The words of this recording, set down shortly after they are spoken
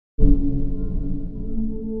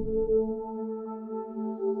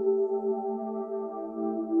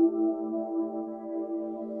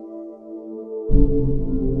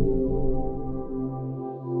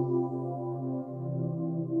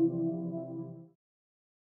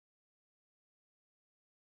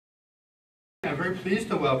very pleased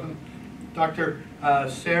to welcome Dr.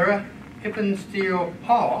 Sarah Hippensteel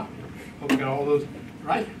Hall. Hope we got all those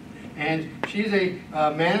right. And she's a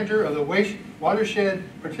manager of the Watershed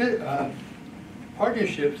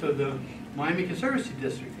Partnerships of the Miami Conservancy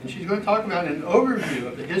District. And she's going to talk about an overview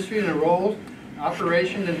of the history and the roles,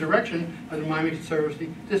 operation, and direction of the Miami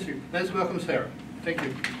Conservancy District. Let's welcome Sarah. Thank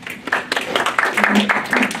you.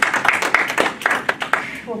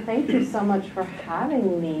 Well, thank you so much for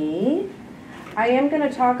having me. I am going to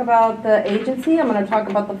talk about the agency. I'm going to talk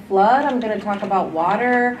about the flood. I'm going to talk about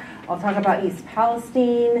water. I'll talk about East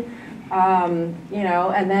Palestine.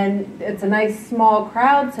 And then it's a nice small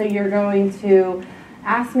crowd, so you're going to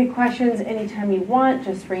ask me questions anytime you want.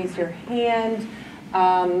 Just raise your hand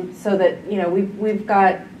so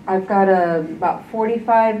that, I've got about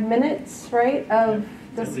 45 minutes, right, of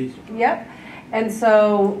this. At least. Yep. And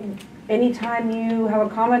so anytime you have a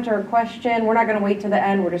comment or a question, we're not going to wait to the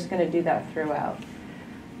end. We're just going to do that throughout.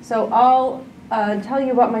 So I'll tell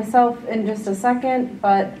you about myself in just a second,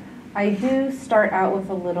 but I do start out with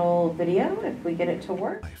a little video if we get it to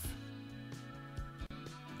work.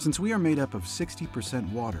 Since we are made up of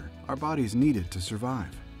 60% water, our bodies need it to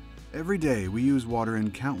survive. Every day we use water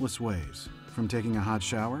in countless ways, from taking a hot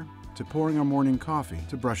shower, to pouring our morning coffee,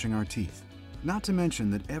 to brushing our teeth. Not to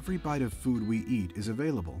mention that every bite of food we eat is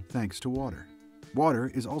available thanks to water.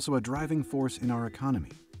 Water is also a driving force in our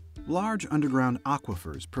economy. Large underground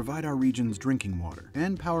aquifers provide our region's drinking water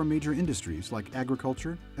and power major industries like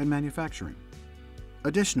agriculture and manufacturing.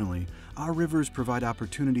 Additionally, our rivers provide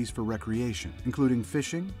opportunities for recreation, including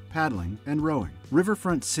fishing, paddling, and rowing.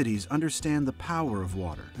 Riverfront cities understand the power of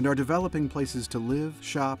water and are developing places to live,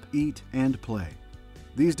 shop, eat, and play.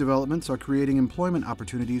 These developments are creating employment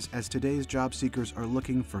opportunities as today's job seekers are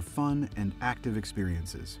looking for fun and active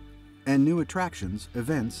experiences. And new attractions,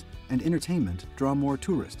 events, and entertainment draw more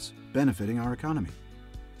tourists, benefiting our economy.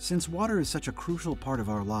 Since water is such a crucial part of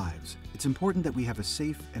our lives, it's important that we have a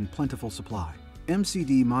safe and plentiful supply.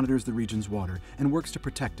 MCD monitors the region's water and works to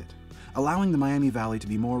protect it, allowing the Miami Valley to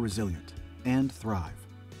be more resilient and thrive.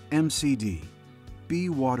 MCD, be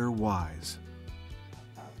water wise.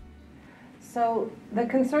 So the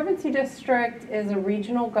Conservancy District is a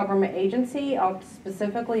regional government agency. I'll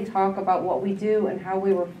specifically talk about what we do and how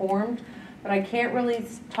we were formed, but I can't really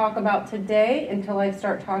talk about today until I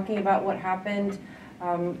start talking about what happened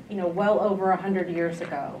well over 100 years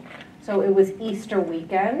ago. So it was Easter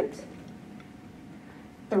weekend.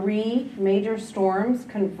 3 major storms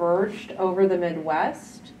converged over the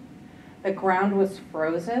Midwest. The ground was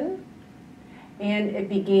frozen, and it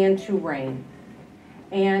began to rain.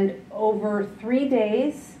 And over 3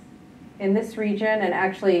 days in this region, and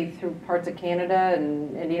actually through parts of Canada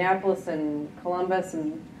and Indianapolis and Columbus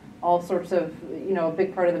and all sorts of, a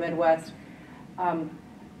big part of the Midwest,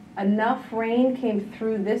 enough rain came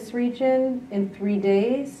through this region in 3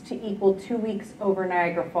 days to equal 2 weeks over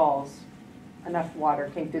Niagara Falls. Enough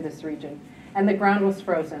water came through this region. And the ground was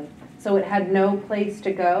frozen, so it had no place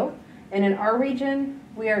to go. And in our region,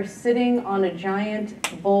 we are sitting on a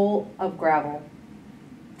giant bowl of gravel.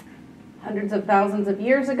 Hundreds of thousands of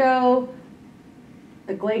years ago,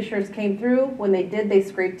 the glaciers came through. When they did, they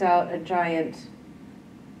scraped out a giant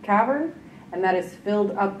cavern, and that is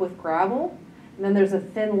filled up with gravel. And then there's a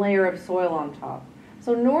thin layer of soil on top.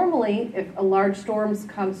 So normally, if a large storm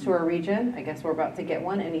comes to our region, I guess we're about to get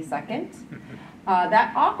one any second,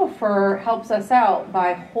 that aquifer helps us out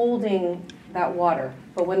by holding that water.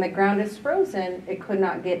 But when the ground is frozen, it could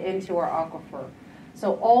not get into our aquifer.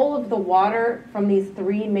 So all of the water from these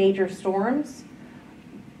 3 major storms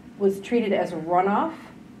was treated as runoff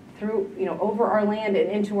through, over our land and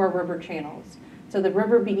into our river channels. So the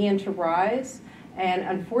river began to rise, and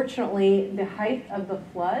unfortunately, the height of the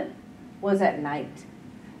flood was at night.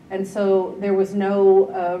 And so there was no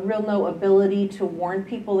ability to warn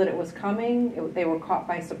people that it was coming. They were caught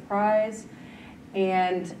by surprise.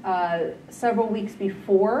 And several weeks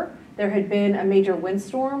before, there had been a major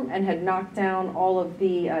windstorm and had knocked down all of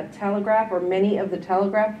the telegraph, or many of the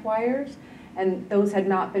telegraph wires, and those had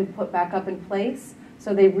not been put back up in place.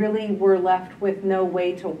 So they really were left with no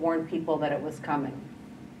way to warn people that it was coming.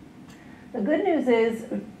 The good news is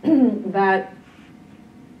that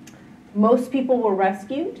most people were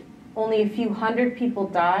rescued. Only a few hundred people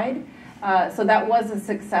died. So that was a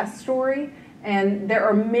success story. And there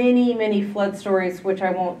are many, many flood stories, which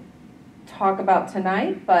I won't talk about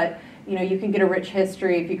tonight, but you can get a rich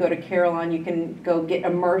history. If you go to Carillon, you can go get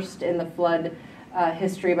immersed in the flood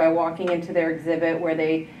history by walking into their exhibit, where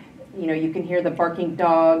they, you can hear the barking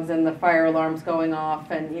dogs and the fire alarms going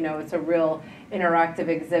off, and it's a real interactive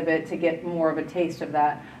exhibit to get more of a taste of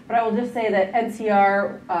that. But I will just say that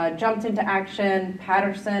NCR jumped into action.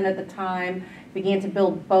 Patterson at the time began to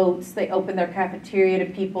build boats. They opened their cafeteria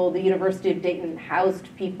to people. The University of Dayton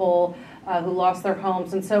housed people who lost their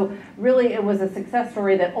homes. And so really it was a success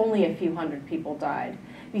story that only a few hundred people died.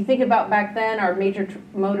 If you think about back then, our major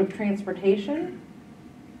mode of transportation,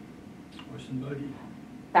 Horse and buggy.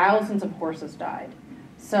 thousands of horses died.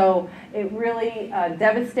 So it really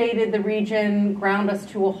devastated the region, ground us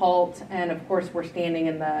to a halt, and of course we're standing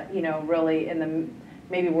in the, really in the,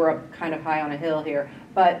 maybe we're up kind of high on a hill here,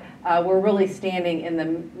 but we're really standing in the,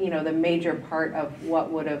 the major part of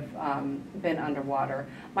what would have been underwater.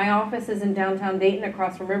 My office is in downtown Dayton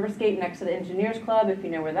across from Riverscape next to the Engineers Club, if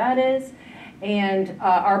you know where that is, and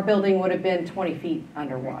our building would have been 20 feet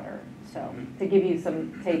underwater. So to give you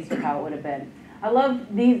some taste of how it would have been. I love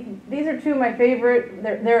these. These are two of my favorite.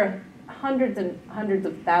 There are hundreds and hundreds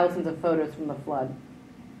of thousands of photos from the flood.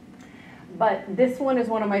 But this one is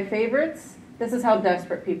one of my favorites. This is how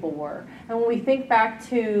desperate people were. And when we think back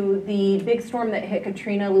to the big storm that hit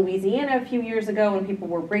Katrina, Louisiana a few years ago, when people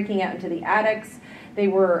were breaking out into the attics, they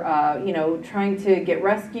were, trying to get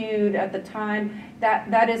rescued at the time.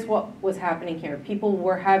 That is what was happening here. People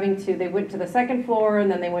were they went to the second floor,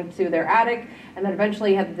 and then they went to their attic, and then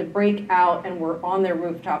eventually had to break out and were on their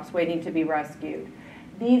rooftops waiting to be rescued.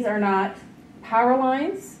 These are not power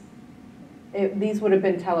lines. These would have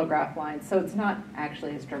been telegraph lines, so it's not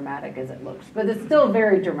actually as dramatic as it looks, but it's still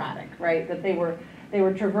very dramatic, right? That they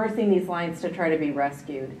were traversing these lines to try to be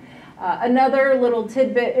rescued. Another little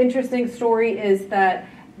tidbit, interesting story is that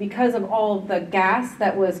because of all of the gas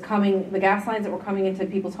that was coming, the gas lines that were coming into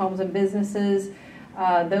people's homes and businesses,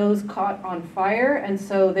 those caught on fire. And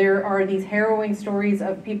so there are these harrowing stories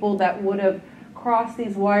of people that would have crossed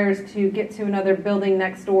these wires to get to another building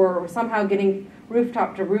next door, or somehow getting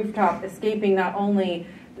rooftop to rooftop, escaping not only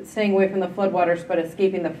staying away from the floodwaters, but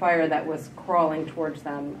escaping the fire that was crawling towards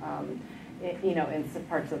them. In some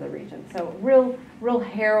parts of the region. So real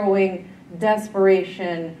harrowing,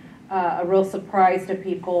 desperation, a real surprise to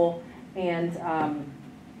people, and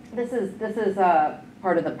this is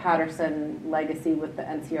part of the Patterson legacy with the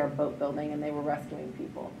NCR boat building, and they were rescuing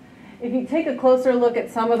people. If you take a closer look at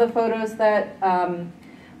some of the photos that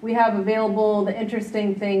we have available, the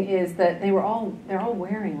interesting thing is that they're all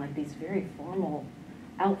wearing like these very formal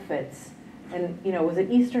outfits. And, was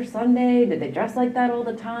it Easter Sunday? Did they dress like that all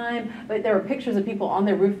the time? But there were pictures of people on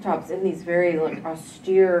their rooftops in these very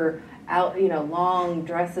austere, long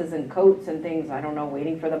dresses and coats and things. I don't know,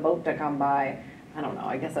 waiting for the boat to come by. I don't know.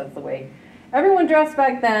 I guess that's the way everyone dressed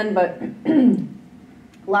back then, but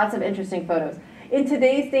lots of interesting photos. In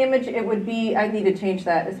today's damage, it would be, I need to change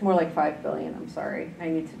that. It's more like $5 billion. I'm sorry. I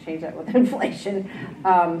need to change that with inflation.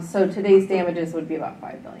 So today's damages would be about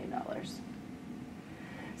 $5 billion.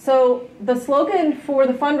 So the slogan for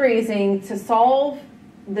the fundraising to solve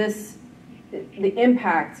the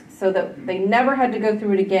impact so that they never had to go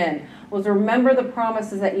through it again was remember the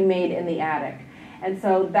promises that you made in the attic. And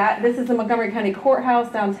so this is the Montgomery County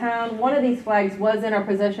Courthouse downtown. One of these flags was in our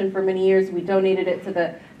possession for many years. We donated it to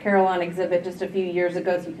the Carillon exhibit just a few years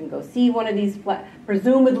ago, so you can go see one of these flags.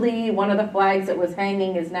 Presumably, one of the flags that was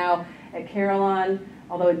hanging is now at Carillon.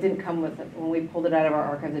 Although it didn't come with, when we pulled it out of our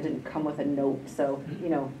archives, it didn't come with a note. So,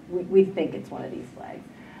 we think it's one of these flags.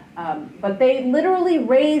 But they literally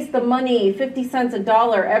raised the money, 50 cents a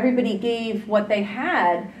dollar. Everybody gave what they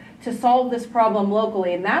had to solve this problem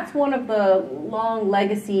locally. And that's one of the long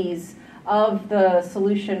legacies of the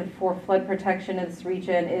solution for flood protection in this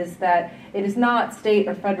region, is that it is not state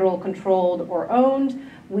or federal controlled or owned.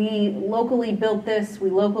 We locally built this, we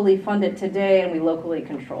locally fund it today, and we locally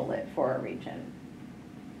control it for our region.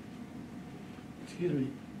 Excuse me.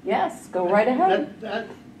 Yes, go right ahead. That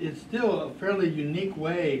is still a fairly unique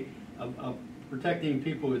way of protecting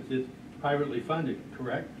people. It's privately funded,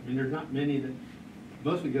 correct? I mean, there's not many that,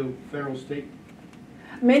 mostly go federal, state.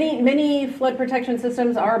 Many flood protection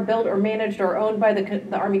systems are built or managed or owned by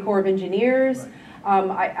the Army Corps of Engineers.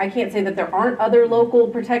 Right. I can't say that there aren't other local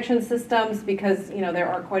protection systems, because there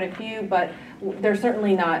are quite a few, but they're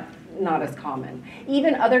certainly not as common.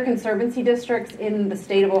 Even other conservancy districts in the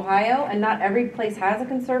state of Ohio, and not every place has a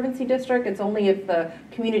conservancy district. It's only if the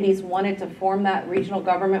communities wanted to form that regional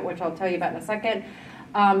government, which I'll tell you about in a second.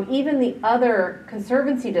 Even the other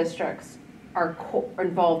conservancy districts are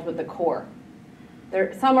involved with the Corps.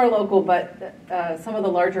 Some are local, but some of the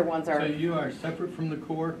larger ones are. So you are separate from the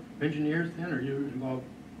Corps of Engineers then, or are you involved?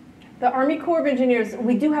 The Army Corps of Engineers,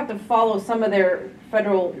 we do have to follow some of their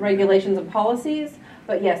federal regulations and policies,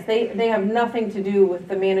 but yes, they have nothing to do with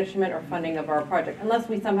the management or funding of our project, unless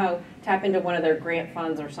we somehow tap into one of their grant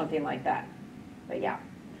funds or something like that. But yeah.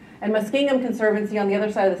 And Muskingum Conservancy on the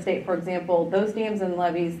other side of the state, for example, those dams and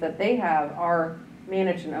levees that they have are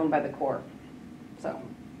managed and owned by the Corps. So,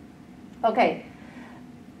 okay.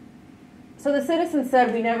 So the citizens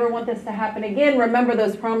said, we never want this to happen again. Remember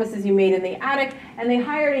those promises you made in the attic. And they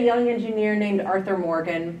hired a young engineer named Arthur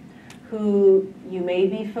Morgan, who you may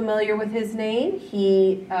be familiar with his name.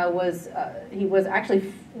 He was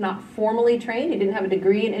actually not formally trained. He didn't have a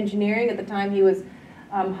degree in engineering at the time he was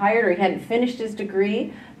hired, or he hadn't finished his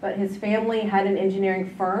degree, but his family had an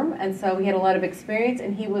engineering firm, and so he had a lot of experience,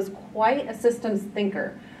 and he was quite a systems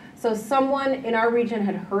thinker. So someone in our region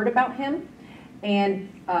had heard about him and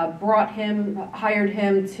hired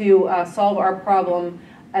him to solve our problem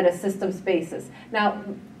at a systems basis. Now,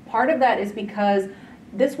 part of that is because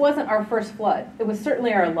this wasn't our first flood. It was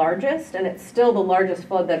certainly our largest, and it's still the largest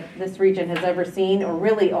flood that this region has ever seen, or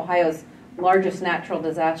really Ohio's largest natural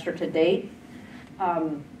disaster to date.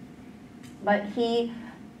 But he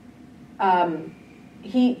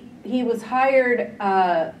was hired,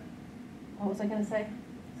 what was I going to say?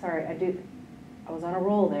 Sorry, I was on a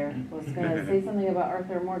roll there. I was going to say something about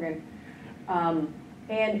Arthur Morgan.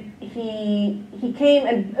 And he came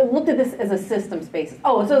and looked at this as a systems basis.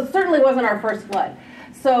 Oh, so it certainly wasn't our first flood.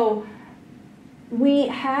 So we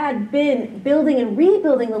had been building and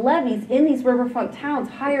rebuilding the levees in these riverfront towns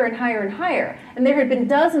higher and higher and higher. And there had been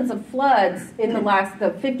dozens of floods in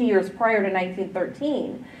the 50 years prior to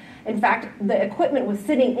 1913. In fact, the equipment was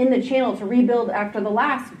sitting in the channel to rebuild after the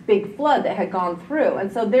last big flood that had gone through.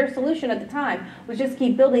 And so their solution at the time was just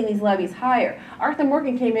keep building these levees higher. Arthur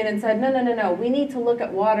Morgan came in and said, no, we need to look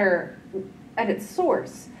at water at its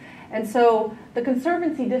source. And so the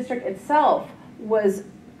Conservancy District itself was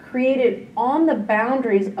created on the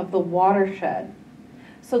boundaries of the watershed.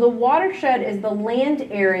 So the watershed is the land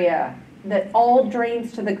area that all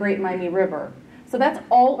drains to the Great Miami River. So that's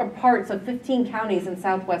all or parts of 15 counties in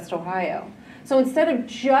southwest Ohio. So instead of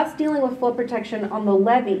just dealing with flood protection on the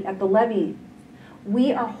levee, at the levee,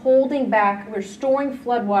 we are holding back, we're storing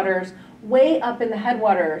floodwaters way up in the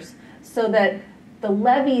headwaters so that the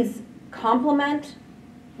levees complement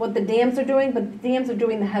what the dams are doing, but the dams are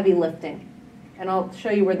doing the heavy lifting. And I'll show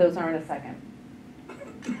you where those are in a second.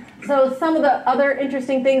 So some of the other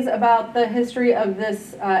interesting things about the history of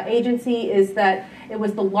this agency is that it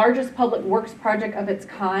was the largest public works project of its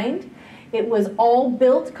kind. It was all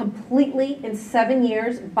built completely in 7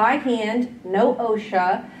 years by hand, no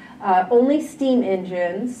OSHA, only steam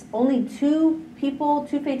engines, only 2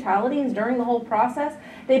 fatalities during the whole process.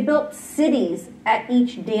 They built cities at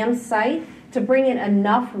each dam site to bring in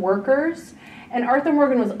enough workers. And Arthur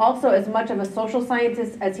Morgan was also as much of a social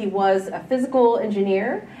scientist as he was a physical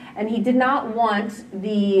engineer, and he did not want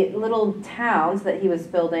the little towns that he was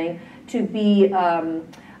building to be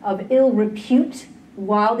of ill repute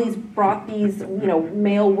while these brought these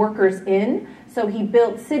male workers in. So he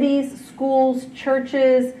built cities, schools,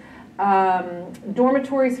 churches,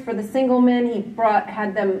 dormitories for the single men. He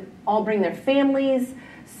had them all bring their families,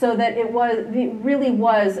 so that it really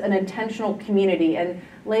was an intentional community. And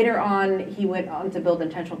later on, he went on to build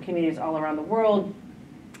intentional communities all around the world.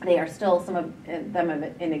 They are still, some of them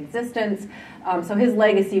in existence. So his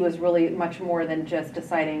legacy was really much more than just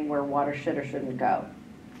deciding where water should or shouldn't go.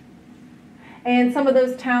 And some of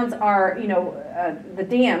those towns are, the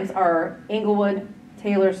dams are Englewood,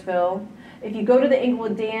 Taylorsville. If you go to the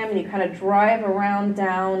Englewood Dam and you kind of drive around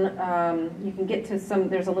down, you can get to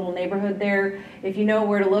there's a little neighborhood there. If you know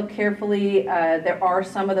where to look carefully, there are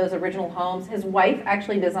some of those original homes. His wife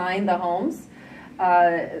actually designed the homes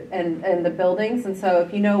and the buildings, and so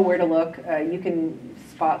if you know where to look, you can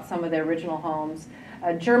spot some of the original homes.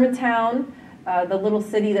 Germantown, the little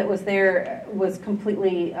city that was there, was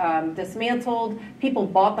completely dismantled. People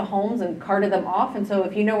bought the homes and carted them off, and so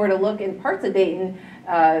if you know where to look in parts of Dayton,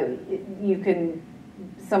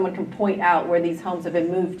 someone can point out where these homes have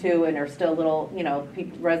been moved to and are still little,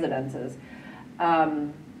 residences.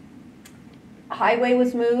 Highway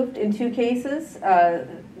was moved in 2 cases.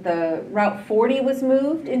 The Route 40 was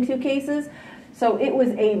moved in 2 cases. So it was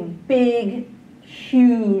a big,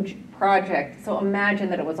 huge project. So imagine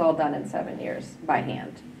that it was all done in 7 years by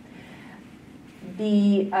hand.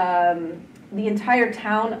 The entire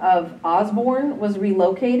town of Osborne was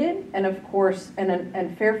relocated, and of course,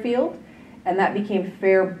 and Fairfield, and that became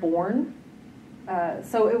Fairborn.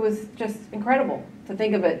 So it was just incredible to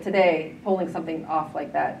think of it today, pulling something off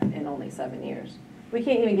like that in only 7 years. We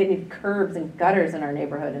can't even get any curbs and gutters in our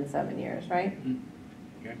neighborhood in 7 years, right?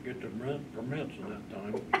 Can't get the permits in that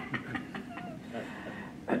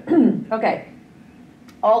time. Okay.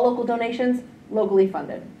 All local donations, locally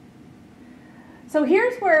funded. So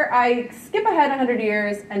here's where I skip ahead 100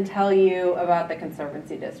 years and tell you about the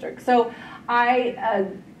Conservancy District. So I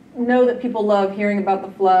know that people love hearing about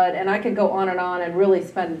the flood, and I could go on and really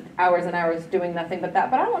spend hours and hours doing nothing but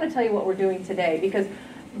that. But I want to tell you what we're doing today, because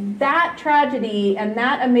that tragedy and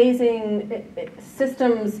that amazing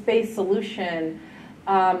systems-based solution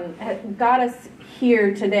got us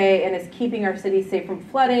here today and is keeping our city safe from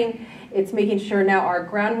flooding. It's making sure now our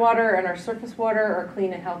groundwater and our surface water are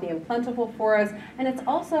clean and healthy and plentiful for us. And it's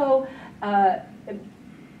also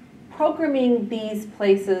programming these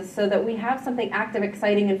places so that we have something active,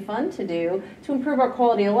 exciting, and fun to do to improve our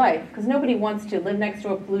quality of life. Because nobody wants to live next to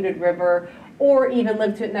a polluted river or even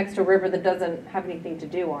live next to a river that doesn't have anything to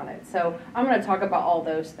do on it. So I'm going to talk about all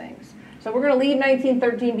those things. So we're going to leave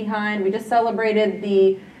 1913 behind. We just celebrated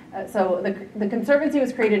the Conservancy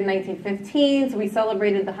was created in 1915, so we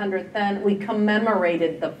celebrated the 100th then. We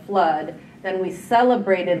commemorated the flood. Then we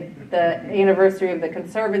celebrated the anniversary of the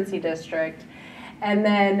Conservancy District. And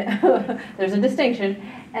then there's a distinction.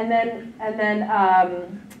 And then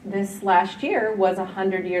this last year was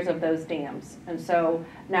 100 years of those dams. And so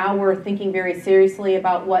now we're thinking very seriously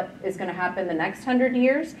about what is going to happen the next 100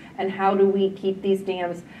 years and how do we keep these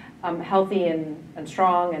dams healthy and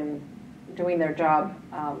strong and doing their job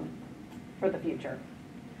for the future.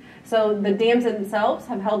 So the dams themselves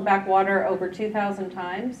have held back water over 2,000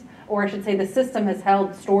 times, or I should say the system has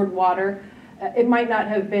stored water. It might not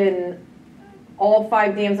have been all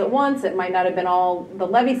 5 dams at once, it might not have been all the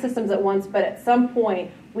levee systems at once, but at some point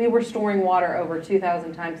we were storing water over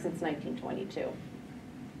 2,000 times since 1922.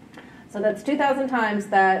 So that's 2,000 times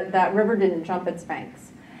that river didn't jump its banks.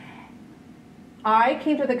 I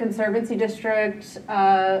came to the Conservancy District,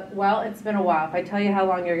 well, it's been a while. If I tell you how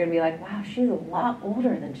long, you're going to be like, wow, she's a lot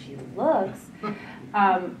older than she looks.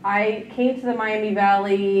 I came to the Miami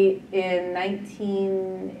Valley in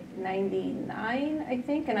 1999, I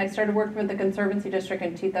think, and I started working with the Conservancy District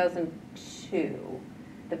in 2002,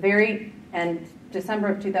 the very end, December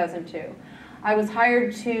of 2002. I was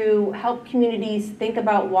hired to help communities think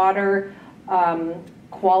about water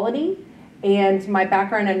quality. And my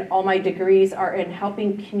background and all my degrees are in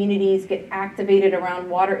helping communities get activated around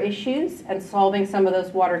water issues and solving some of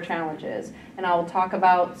those water challenges. And I'll talk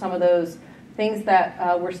about some of those things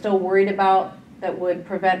that we're still worried about that would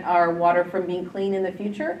prevent our water from being clean in the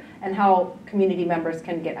future and how community members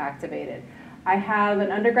can get activated. I have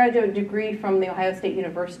an undergraduate degree from The Ohio State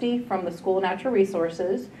University from the School of Natural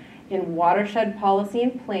Resources in Watershed Policy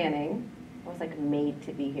and Planning. I was like made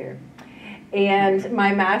to be here. And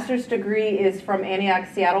my master's degree is from Antioch,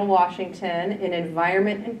 Seattle, Washington in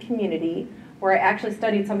Environment and Community, where I actually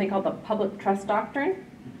studied something called the Public Trust Doctrine,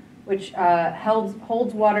 which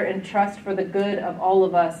holds water in trust for the good of all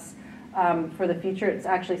of us for the future. It's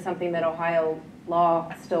actually something that Ohio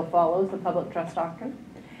law still follows, the Public Trust Doctrine.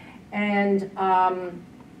 And I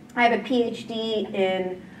have a Ph.D.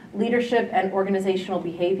 in Leadership and Organizational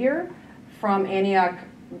Behavior from Antioch,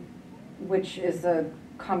 which is a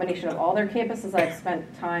combination of all their campuses. I've spent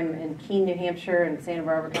time in Keene, New Hampshire, and Santa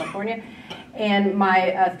Barbara, California. And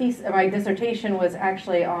my my dissertation was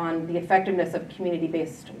actually on the effectiveness of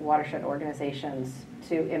community-based watershed organizations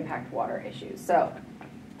to impact water issues. So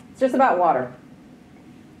it's just about water.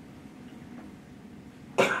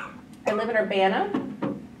 I live in Urbana.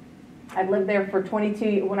 I've lived there for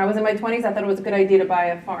 22, when I was in my 20s, I thought it was a good idea to buy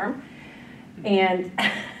a farm. And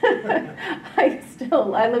I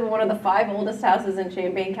live in one of the 5 oldest houses in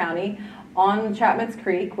Champaign County on Chapman's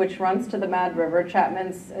Creek, which runs to the Mad River.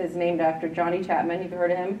 Chapman's is named after Johnny Chapman. You've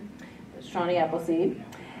heard of him? It's Shawnee Appleseed.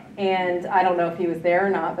 And I don't know if he was there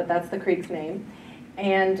or not, but that's the creek's name.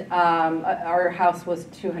 And our house was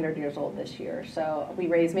 200 years old this year. So we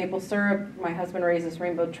raise maple syrup. My husband raises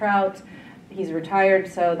rainbow trout. He's retired,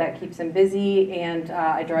 so that keeps him busy. And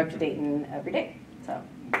I drive to Dayton every day. So.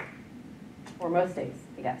 Or most days,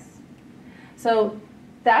 I guess. So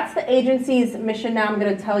that's the agency's mission. Now I'm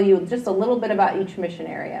going to tell you just a little bit about each mission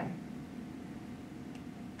area.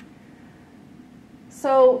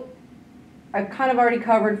 So I've kind of already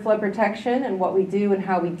covered flood protection and what we do and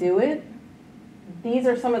how we do it. These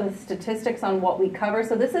are some of the statistics on what we cover.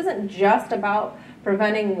 So this isn't just about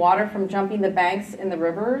preventing water from jumping the banks in the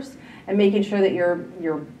rivers and making sure that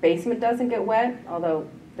your basement doesn't get wet, although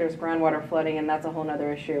there's groundwater flooding and that's a whole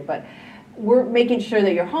other issue. But we're making sure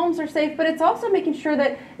that your homes are safe, but it's also making sure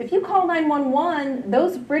that if you call 911,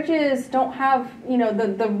 those bridges don't have,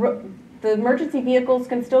 the emergency vehicles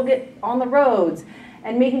can still get on the roads,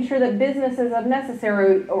 and making sure that businesses if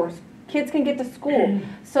necessary or kids can get to school.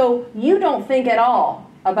 So you don't think at all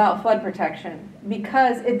about flood protection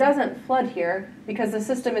because it doesn't flood here because the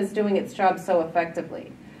system is doing its job so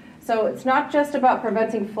effectively. So So it's not just about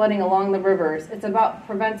preventing flooding along the rivers, it's about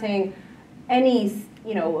preventing any,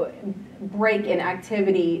 break in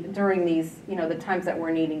activity during these, the times that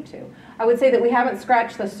we're needing to. I would say that we haven't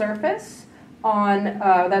scratched the surface on,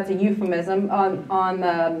 that's a euphemism, on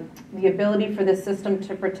the ability for this system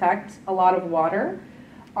to protect a lot of water.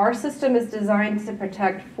 Our system is designed to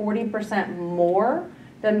protect 40% more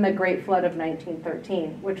than the Great Flood of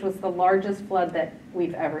 1913, which was the largest flood that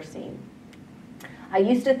we've ever seen. I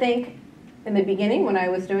used to think in the beginning when I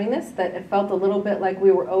was doing this that it felt a little bit like we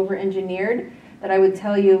were over-engineered, that I would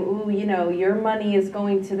tell you, ooh, your money is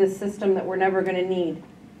going to this system that we're never going to need.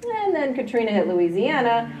 And then Katrina hit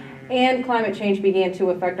Louisiana, and climate change began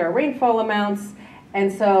to affect our rainfall amounts, and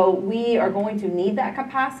so we are going to need that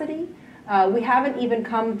capacity. We haven't even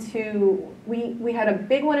come to, we had a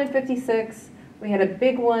big one in 56, we had a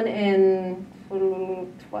big one in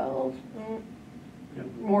 12,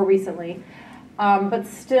 more recently, but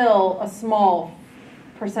still a small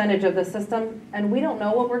percentage of the system, and we don't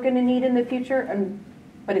know what we're going to need in the future,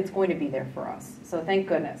 but it's going to be there for us. So thank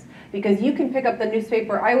goodness. Because you can pick up the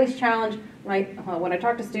newspaper. I always challenge, when I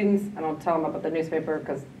talk to students, I don't tell them about the newspaper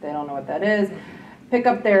because they don't know what that is. Pick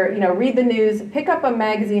up read the news, pick up a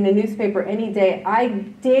magazine, a newspaper any day. I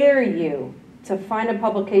dare you to find a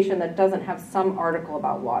publication that doesn't have some article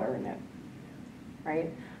about water in it,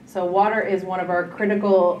 right? So water is one of our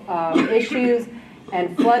critical issues,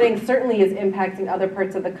 and flooding certainly is impacting other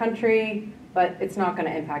parts of the country, but it's not going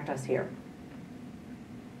to impact us here.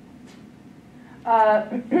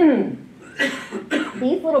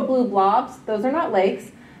 These little blue blobs, those are not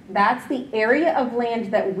lakes. That's the area of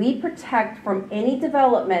land that we protect from any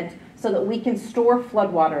development so that we can store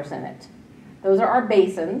floodwaters in it. Those are our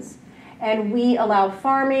basins. And we allow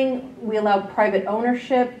farming, we allow private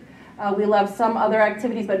ownership, we allow some other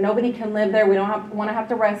activities, but nobody can live there. We don't want to have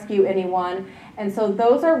to rescue anyone. And so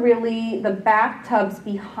those are really the bathtubs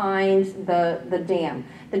behind the dam.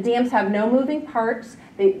 The dams have no moving parts.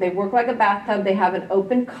 They work like a bathtub. They have an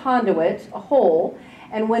open conduit, a hole.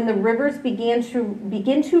 And when the rivers begin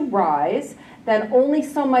to rise, then only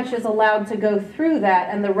so much is allowed to go through that,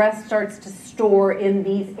 and the rest starts to store in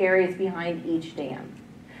these areas behind each dam.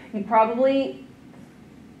 You probably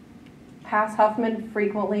pass Huffman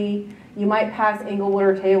frequently. You might pass Englewood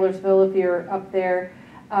or Taylorsville if you're up there.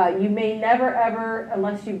 You may never ever,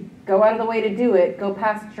 unless you go out of the way to do it, go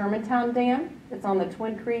past Germantown Dam. It's on the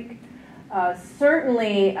Twin Creek.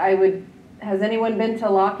 Certainly, has anyone been to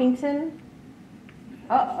Lockington?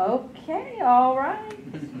 Okay, all right.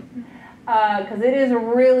 Because it is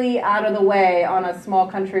really out of the way on a small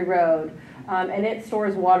country road. And it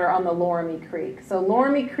stores water on the Loramie Creek. So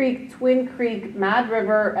Loramie Creek, Twin Creek, Mad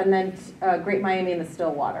River, and then Great Miami and the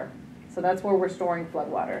Stillwater. So that's where we're storing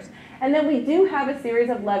floodwaters. And then we do have a series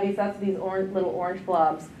of levees, that's these little orange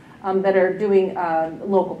blobs, that are doing we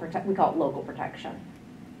call it local protection.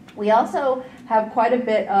 We also have quite a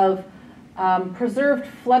bit of preserved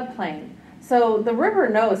floodplain. So the river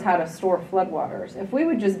knows how to store floodwaters. If we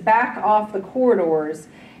would just back off the corridors,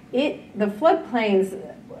 the floodplains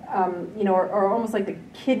are almost like the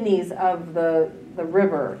kidneys of the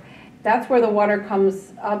river. That's where the water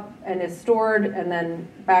comes up and is stored and then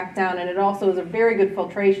back down. And it also is a very good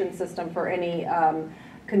filtration system for any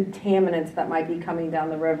contaminants that might be coming down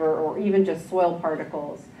the river or even just soil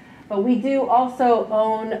particles. But we do also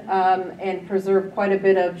own and preserve quite a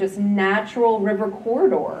bit of just natural river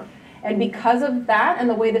corridor. And because of that and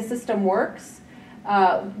the way the system works,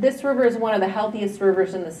 this river is one of the healthiest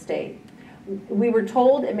rivers in the state. We were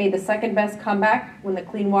told it made the second best comeback when the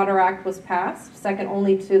Clean Water Act was passed, second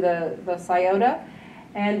only to the Scioto.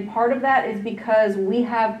 And part of that is because we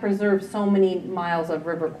have preserved so many miles of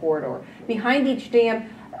river corridor. Behind each dam,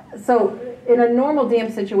 so in a normal dam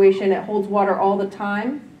situation, it holds water all the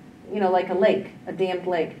time, like a lake, a dammed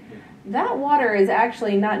lake. That water is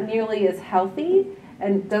actually not nearly as healthy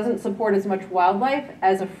and doesn't support as much wildlife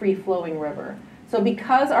as a free-flowing river. So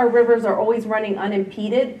because our rivers are always running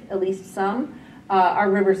unimpeded, at least some, our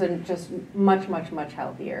rivers are just much, much, much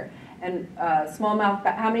healthier. And smallmouth,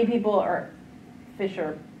 how many people are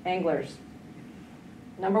anglers?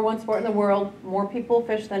 #1 sport in the world. More people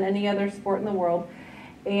fish than any other sport in the world.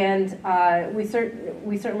 And we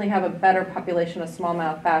certainly have a better population of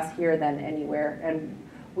smallmouth bass here than anywhere. And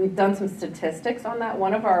we've done some statistics on that.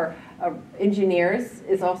 One of our engineers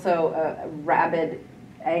is also a rabid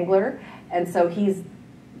angler, and so he's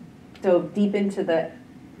dove deep into the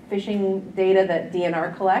fishing data that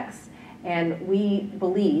DNR collects, and we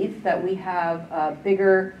believe that we have a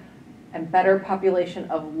bigger and better population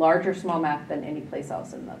of larger smallmouth than any place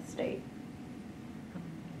else in the state.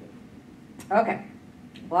 Okay,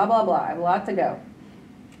 blah, blah, blah, I have a lot to go.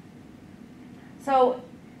 So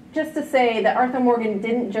just to say that Arthur Morgan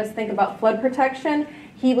didn't just think about flood protection,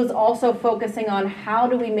 he was also focusing on how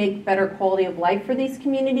do we make better quality of life for these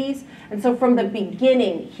communities. And so from the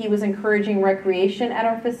beginning, he was encouraging recreation at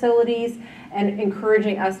our facilities and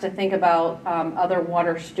encouraging us to think about other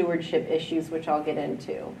water stewardship issues, which I'll get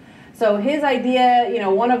into. So his idea,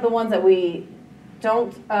 one of the ones that we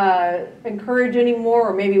don't encourage anymore,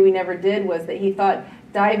 or maybe we never did, was that he thought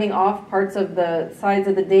diving off parts of the sides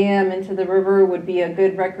of the dam into the river would be a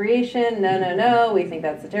good recreation. No, we think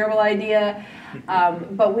that's a terrible idea.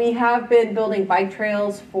 But we have been building bike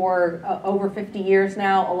trails for over 50 years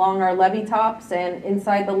now along our levee tops and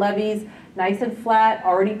inside the levees, nice and flat,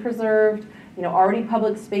 already preserved, already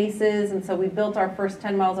public spaces. And so we built our first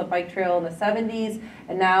 10 miles of bike trail in the 70s,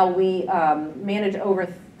 and now we manage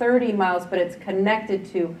over 30 miles, but it's connected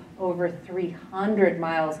to over 300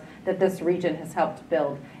 miles that this region has helped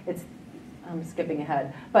build. I'm skipping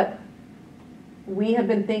ahead, but we have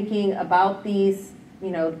been thinking about these,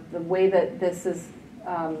 the way that this is,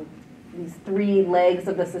 these three legs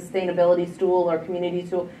of the sustainability stool or community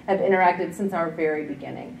stool have interacted since our very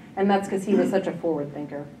beginning. And that's because he was such a forward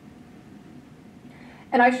thinker.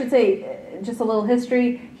 And I should say, just a little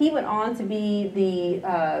history, he went on to be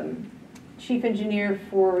the chief engineer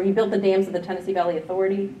he built the dams of the Tennessee Valley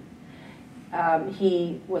Authority.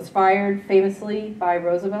 He was fired famously by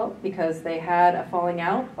Roosevelt because they had a falling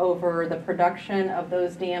out over the production of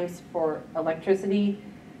those dams for electricity.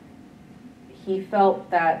 He felt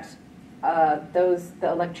that the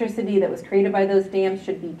electricity that was created by those dams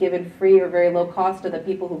should be given free or very low cost to the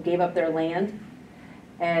people who gave up their land.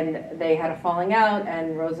 And they had a falling out,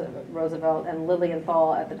 and Roosevelt and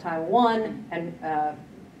Lilienthal at the time won,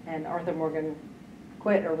 and Arthur Morgan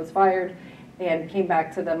quit or was fired and came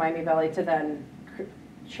back to the Miami Valley to then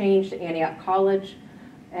change to Antioch College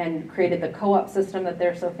and created the co-op system that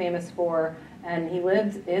they're so famous for. And he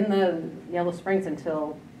lived in the Yellow Springs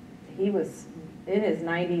until he was in his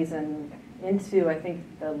 90s and into, I think,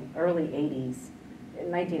 the early 80s,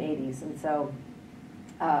 1980s. And so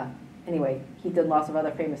anyway, he did lots of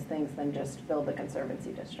other famous things than just build the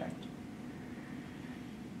Conservancy District.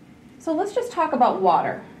 So let's just talk about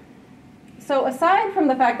water. So aside from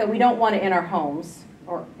the fact that we don't want it in our homes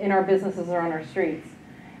or in our businesses or on our streets,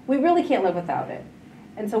 we really can't live without it.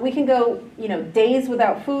 And so we can go, days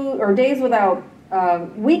without food, or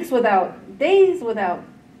weeks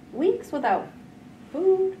without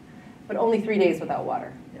food, but only 3 days without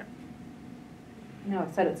water. Yeah.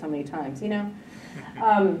 I've said it so many times,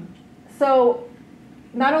 So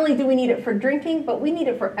not only do we need it for drinking, but we need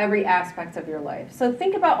it for every aspect of your life. So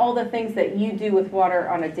think about all the things that you do with water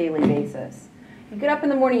on a daily basis. You get up in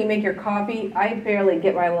the morning, you make your coffee. I barely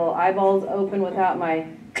get my little eyeballs open without my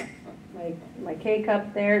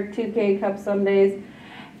K-cup there, 2 K-cups some days.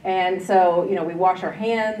 And so, we wash our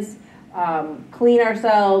hands, clean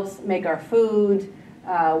ourselves, make our food,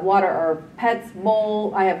 water our pets'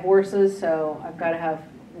 bowl. I have horses, so I've got to have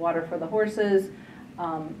water for the horses.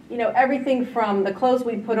 Everything from the clothes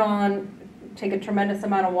we put on take a tremendous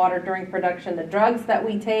amount of water during production. The drugs that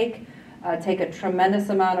we take a tremendous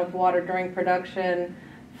amount of water during production.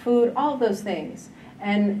 Food, all of those things.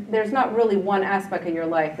 And there's not really one aspect of your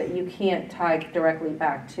life that you can't tie directly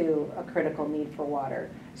back to a critical need for water.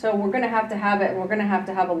 So we're going to have it, and we're going to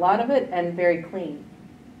have a lot of it, and very clean.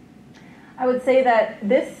 I would say that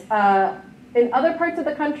this, in other parts of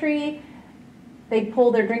the country, they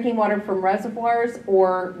pull their drinking water from reservoirs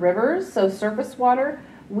or rivers, so surface water.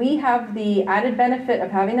 We have the added benefit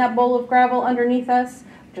of having that bowl of gravel underneath us,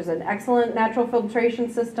 which is an excellent natural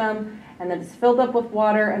filtration system, and then it's filled up with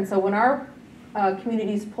water. And so when our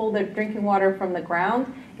communities pull their drinking water from the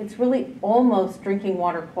ground, it's really almost drinking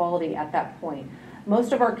water quality at that point.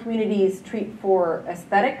 Most of our communities treat for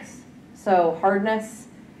aesthetics, so hardness,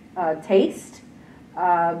 taste,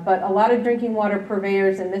 but a lot of drinking water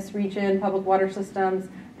purveyors in this region, public water systems,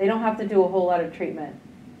 they don't have to do a whole lot of treatment.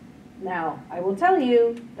 Now, I will tell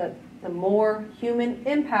you that the more human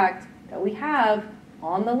impact that we have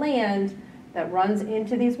on the land that runs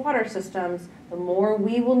into these water systems, the more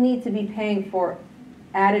we will need to be paying for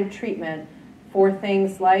added treatment for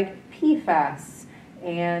things like PFAS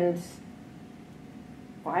and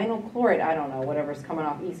vinyl chloride, I don't know, whatever's coming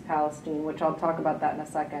off East Palestine, which I'll talk about that in a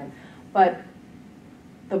second. But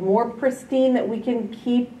the more pristine that we can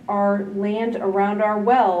keep our land around our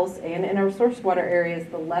wells and in our source water areas,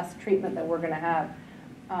 the less treatment that we're going to have,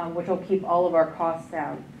 which will keep all of our costs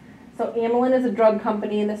down. So Amylin is a drug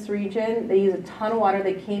company in this region. They use a ton of water.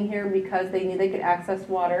 They came here because they knew they could access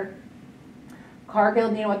water. Cargill,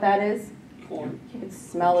 do you know what that is? Corn. You could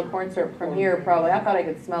smell the corn syrup from here probably. I thought I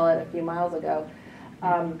could smell it a few miles ago.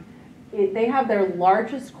 They have their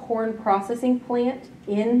largest corn processing plant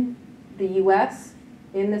in the US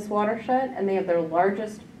in this watershed, and they have their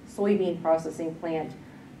largest soybean processing plant.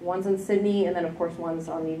 One's in Sydney, and then of course one's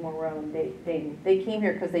on Needmore Road in Dayton. They came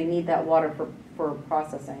here because they need that water for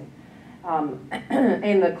processing.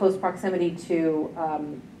 In the close proximity to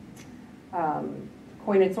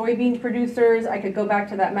corn and soybean producers. I could go back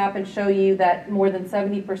to that map and show you that more than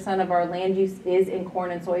 70% of our land use is in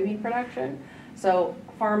corn and soybean production. So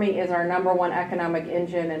farming is our #1 economic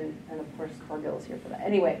engine, and of course Cargill is here for that.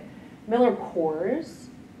 Anyway, Miller Coors,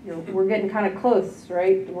 we're getting kind of close,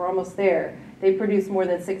 right? We're almost there. They produce more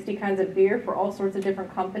than 60 kinds of beer for all sorts of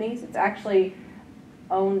different companies. It's actually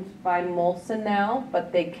owned by Molson now,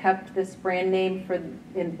 but they kept this brand name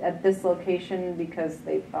at this location because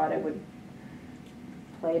they thought it would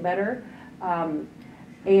play better.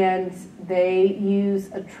 And they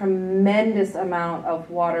use a tremendous amount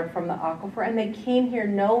of water from the aquifer, and they came here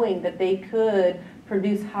knowing that they could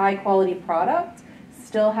produce high quality product,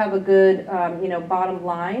 still have a good bottom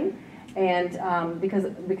line, and because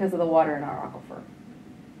of the water in our aquifer.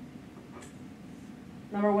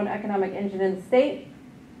 #1 economic engine in the state.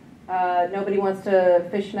 Nobody wants to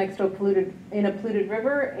fish next to a polluted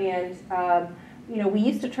river, and we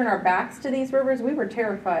used to turn our backs to these rivers. We were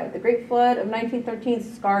terrified. The Great Flood of 1913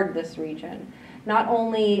 scarred this region, not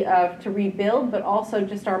only to rebuild, but also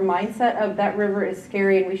just our mindset of that river is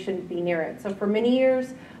scary and we shouldn't be near it. So for many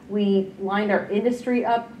years, we lined our industry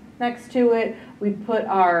up next to it. We put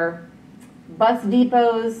our bus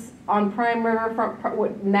depots on prime riverfront,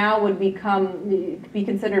 what now would be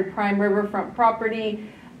considered prime riverfront property.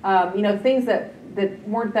 Things that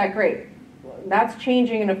weren't that great. That's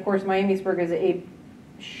changing, and of course Miamisburg is a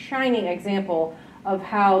shining example of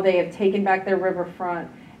how they have taken back their riverfront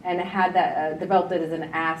and had that developed it as an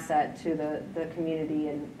asset to the community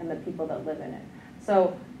and the people that live in it.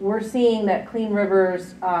 So we're seeing that clean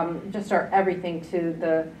rivers just are everything to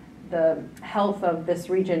the health of this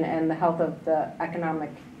region and the health of the economy.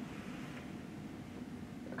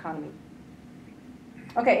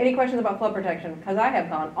 Okay, any questions about flood protection? Because I have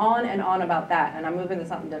gone on and on about that, and I'm moving to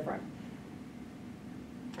something different.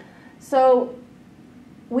 So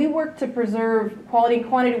we work to preserve quality and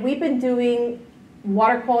quantity. We've been doing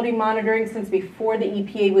water quality monitoring since before the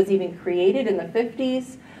EPA was even created in the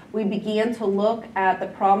 50s. We began to look at the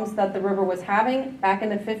problems that the river was having. Back in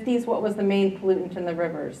the 50s, what was the main pollutant in the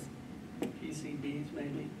rivers? PCBs,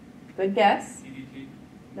 maybe. Good guess. DDT.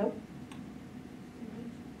 Nope.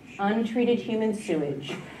 Untreated human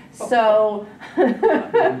sewage. So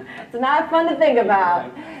it's not fun to think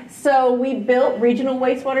about. So we built regional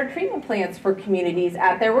wastewater treatment plants for communities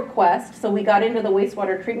at their request. So we got into the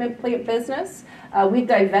wastewater treatment plant business. We've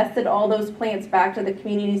divested all those plants back to the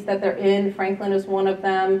communities that they're in. Franklin is one of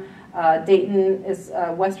them. Dayton is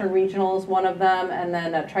Western Regional is one of them, and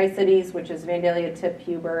then Tri-Cities, which is Vandalia, Tip,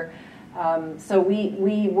 Huber. So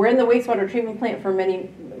we were in the wastewater treatment plant for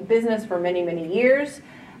many years,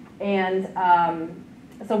 and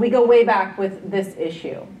so we go way back with this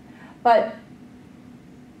issue. But,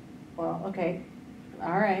 well, okay,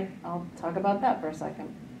 all right, I'll talk about that for a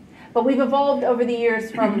second. But we've evolved over the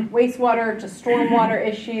years from wastewater to stormwater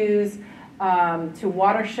issues to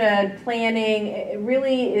watershed planning. It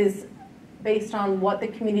really is based on what the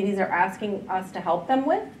communities are asking us to help them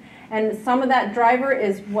with. And some of that driver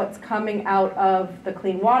is what's coming out of the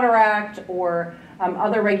Clean Water Act or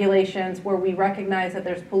other regulations where we recognize that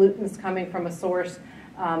there's pollutants coming from a source.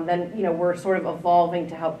 Then we're sort of evolving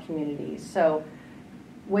to help communities. So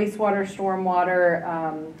wastewater,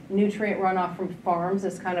 stormwater, nutrient runoff from farms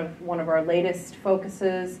is kind of one of our latest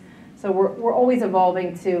focuses. So we're always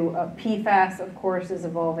evolving to PFAS, of course, is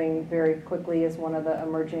evolving very quickly as one of the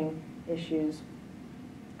emerging issues.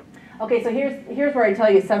 Okay, so here's where I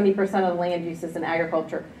tell you 70% of the land use is in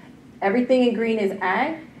agriculture. Everything in green is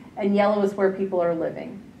ag, and yellow is where people are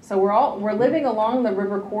living. So we're living along the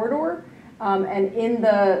river corridor, and in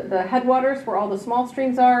the headwaters where all the small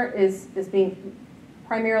streams are is being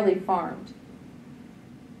primarily farmed.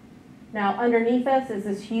 Now underneath us is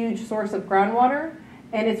this huge source of groundwater,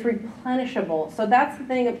 and it's replenishable. So that's the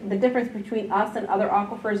thing, the difference between us and other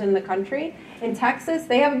aquifers in the country. In Texas,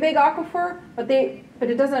 they have a big aquifer, but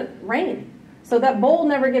it doesn't rain. So that bowl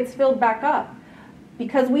never gets filled back up.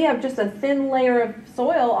 Because we have just a thin layer of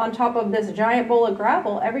soil on top of this giant bowl of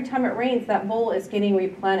gravel, every time it rains, that bowl is getting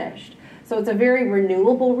replenished. So it's a very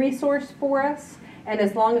renewable resource for us. And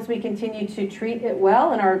as long as we continue to treat it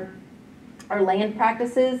well and our land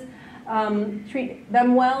practices treat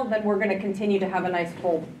them well, then we're going to continue to have a nice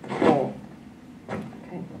full bowl.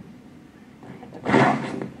 Okay.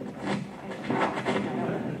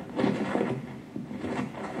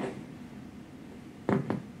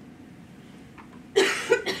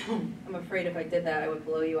 afraid if I did that, I would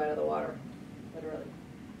blow you out of the water, literally.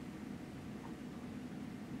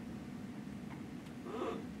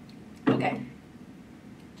 Okay.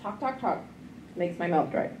 Talk, talk, talk. Makes my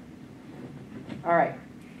mouth dry. All right.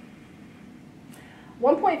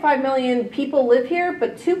 1.5 million people live here,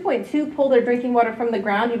 but 2.2 pull their drinking water from the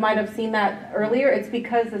ground. You might have seen that earlier. It's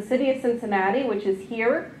because the city of Cincinnati, which is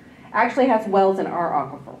here, actually has wells in our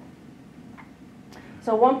aquifer.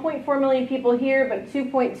 So 1.4 million people here, but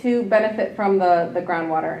 2.2 benefit from the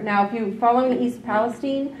groundwater. Now, if you're following East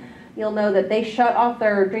Palestine, you'll know that they shut off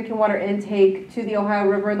their drinking water intake to the Ohio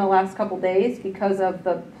River in the last couple days because of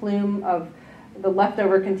the plume of the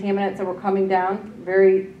leftover contaminants that were coming down.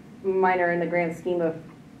 Very minor in the grand scheme of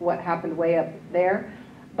what happened way up there.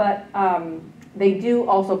 But they do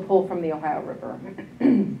also pull from the Ohio River.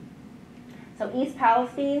 So East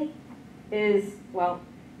Palestine is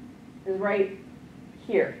right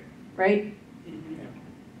here, right?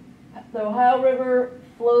 The Ohio River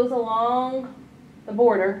flows along the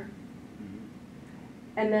border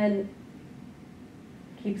and then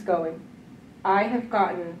keeps going. I have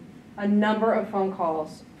gotten a number of phone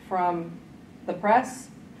calls from the press,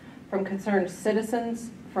 from concerned citizens,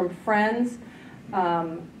 from friends,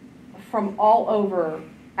 from all over,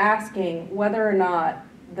 asking whether or not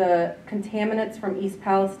the contaminants from East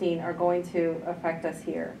Palestine are going to affect us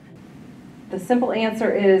here. The simple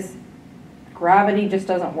answer is gravity just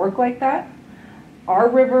doesn't work like that. Our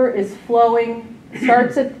river is flowing,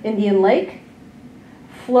 starts at Indian Lake,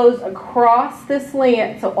 flows across this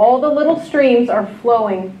land, so all the little streams are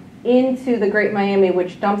flowing into the Great Miami,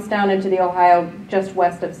 which dumps down into the Ohio just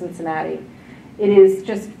west of Cincinnati. It is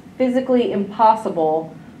just physically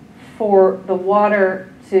impossible for the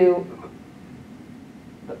water to,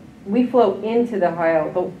 we flow into the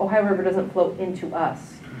Ohio River doesn't flow into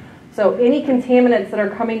us. So any contaminants that are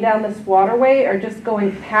coming down this waterway are just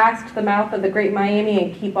going past the mouth of the Great Miami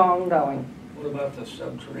and keep on going. What about the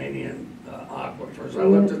subterranean aquifers? I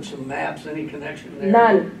looked at some maps. Any connection there?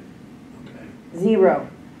 None. Okay. Zero.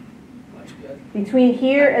 That's good. Between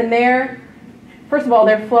here and there, first of all,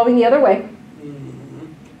 they're flowing the other way.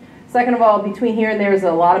 Mm-hmm. Second of all, between here and there is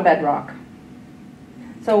a lot of bedrock.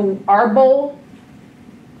 So our bowl,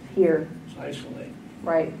 here, It's isolated.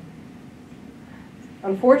 right.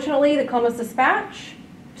 Unfortunately, the Columbus Dispatch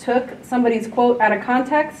took somebody's quote out of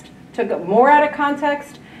context, took it more out of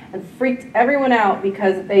context, and freaked everyone out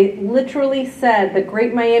because they literally said the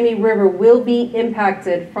Great Miami River will be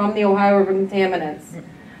impacted from the Ohio River contaminants.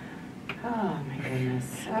 Oh my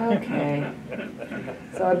goodness. Okay.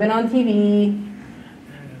 So I've been on TV.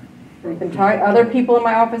 We've been other people in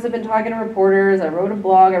my office have been talking to reporters. I wrote a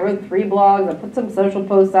blog. I wrote 3 blogs. I put some social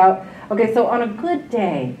posts out. Okay, so on a good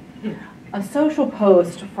day, a social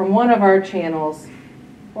post from one of our channels,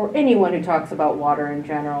 or anyone who talks about water in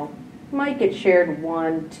general, might get shared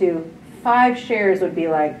 1, 2, 5 shares would be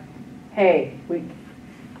like, hey,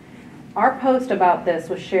 our post about this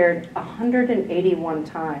was shared 181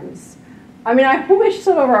 times. I mean, I wish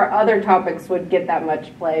some of our other topics would get that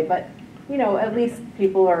much play, but you know, at least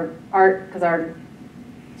people are because our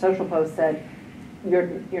social post said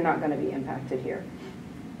you're not going to be impacted here.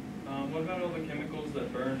 What about all the chemicals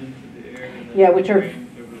that burn into the air? And Yeah, which are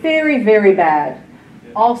very, very bad.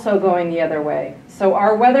 Yeah. Also going the other way. So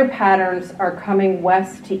our weather patterns are coming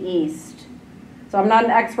west to east. So I'm not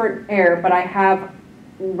an expert in air, but I have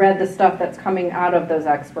read the stuff that's coming out of those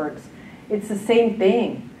experts. It's the same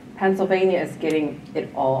thing. Pennsylvania is getting it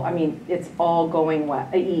all. I mean, it's all going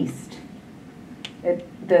east.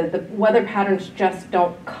 The weather patterns just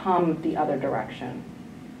don't come the other direction.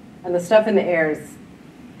 And the stuff in the air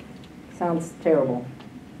sounds terrible.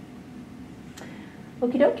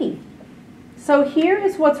 Okie dokie. So here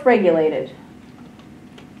is what's regulated.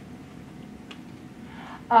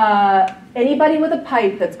 Anybody with a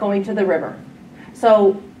pipe that's going to the river.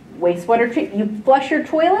 So wastewater treatment, you flush your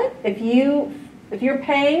toilet. If you're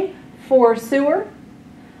paying for sewer,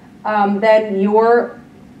 then your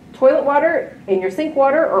toilet water and your sink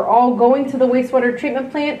water are all going to the wastewater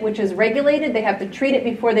treatment plant, which is regulated. They have to treat it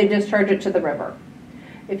before they discharge it to the river.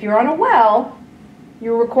 If you're on a well,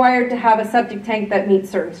 you're required to have a septic tank that meets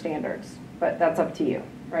certain standards, but that's up to you,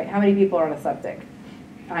 right? How many people are on a septic?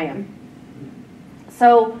 I am.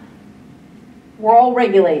 So we're all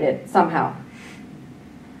regulated somehow.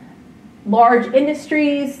 Large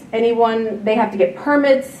industries, they have to get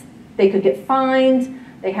permits, they could get fined,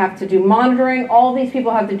 they have to do monitoring. All these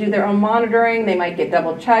people have to do their own monitoring. They might get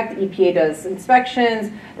double checked. EPA does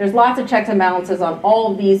inspections. There's lots of checks and balances on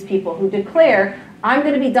all of these people who declare, I'm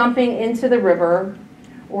going to be dumping into the river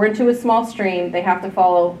or into a small stream, they have to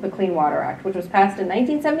follow the Clean Water Act, which was passed in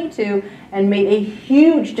 1972 and made a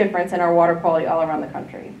huge difference in our water quality all around the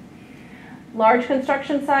country. Large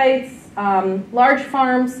construction sites, large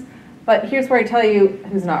farms, but here's where I tell you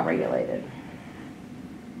who's not regulated.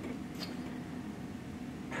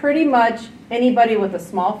 Pretty much anybody with a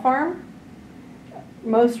small farm,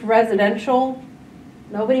 most residential,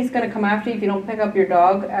 nobody's going to come after you if you don't pick up your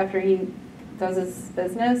dog after he does his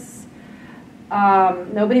business.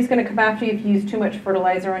 Nobody's going to come after you if you use too much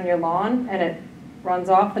fertilizer on your lawn and it runs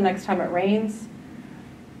off the next time it rains.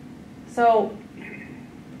 So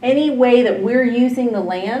any way that we're using the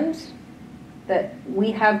land that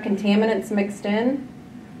we have contaminants mixed in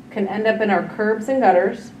can end up in our curbs and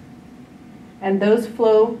gutters, and those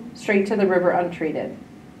flow straight to the river untreated,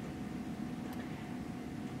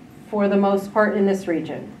 for the most part in this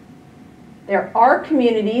region. There are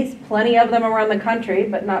communities, plenty of them around the country,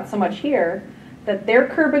 but not so much here, that their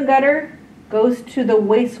curb and gutter goes to the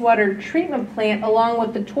wastewater treatment plant along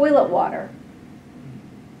with the toilet water.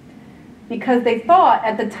 Because they thought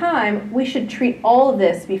at the time we should treat all of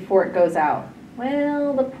this before it goes out.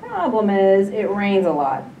 Well, the problem is it rains a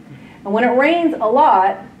lot. And when it rains a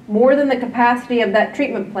lot, more than the capacity of that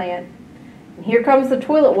treatment plant, and here comes the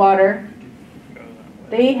toilet water,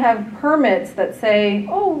 they have permits that say,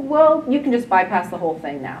 oh, well, you can just bypass the whole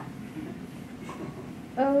thing now.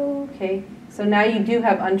 Okay, so now you do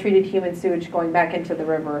have untreated human sewage going back into the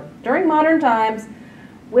river during modern times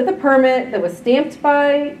with a permit that was stamped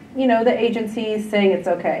by, the agencies saying it's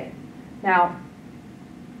okay. Now,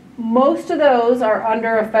 most of those are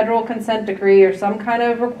under a federal consent decree or some kind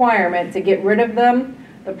of requirement to get rid of them.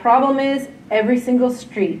 The problem is every single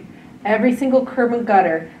street, every single curb and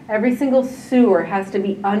gutter, every single sewer has to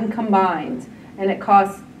be uncombined, and it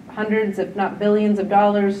costs hundreds, if not billions of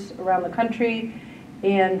dollars around the country,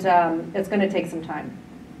 and it's going to take some time.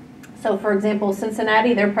 So for example,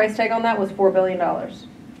 Cincinnati, their price tag on that was $4 billion.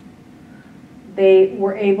 They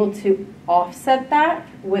were able to offset that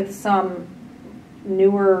with some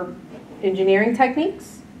newer engineering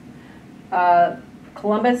techniques.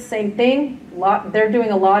 Columbus, same thing. They're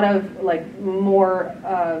doing a lot of more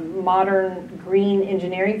modern green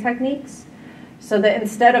engineering techniques, so that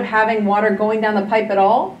instead of having water going down the pipe at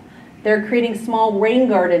all, they're creating small rain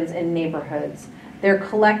gardens in neighborhoods. They're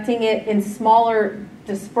collecting it in smaller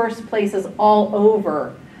dispersed places all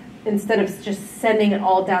over instead of just sending it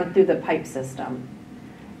all down through the pipe system.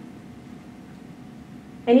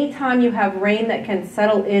 Anytime you have rain that can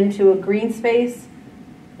settle into a green space,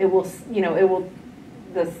 it will,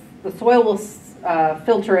 the soil will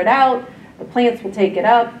filter it out, the plants will take it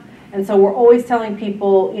up, and so we're always telling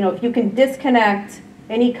people, if you can disconnect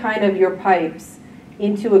any kind of your pipes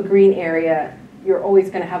into a green area, you're always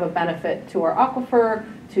going to have a benefit to our aquifer,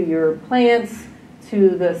 to your plants, to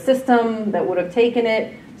the system that would have taken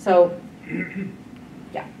it. So,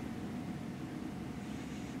 yeah.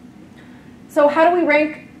 So how do we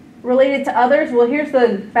rank related to others? Well, here's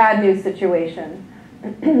the bad news situation.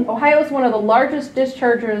 Ohio is one of the largest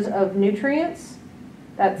dischargers of nutrients.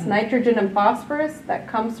 That's nitrogen and phosphorus. That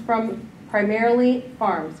comes from primarily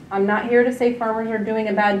farms. I'm not here to say farmers are doing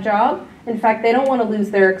a bad job. In fact, they don't want to lose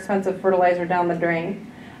their expensive fertilizer down the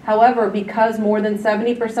drain. However, because more than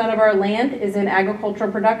 70% of our land is in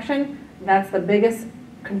agricultural production, that's the biggest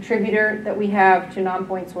contributor that we have to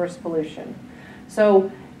non-point source pollution.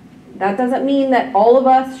 So that doesn't mean that all of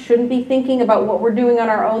us shouldn't be thinking about what we're doing on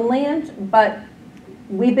our own land, but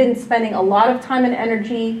we've been spending a lot of time and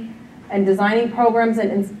energy and designing programs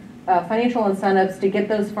and financial incentives to get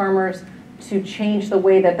those farmers to change the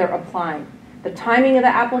way that they're applying. The timing of the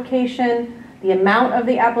application, the amount of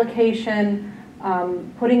the application,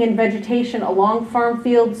 putting in vegetation along farm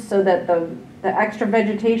fields so that the extra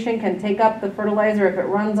vegetation can take up the fertilizer if it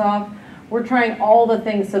runs off. We're trying all the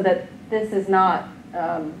things so that this is not,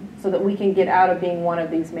 so that we can get out of being one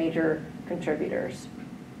of these major contributors.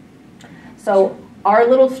 So our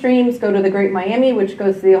little streams go to the Great Miami, which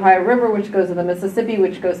goes to the Ohio River, which goes to the Mississippi,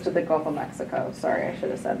 which goes to the Gulf of Mexico. Sorry, I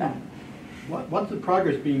should have said that. What's the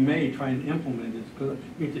progress being made trying to implement this? Because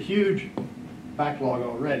it's a huge backlog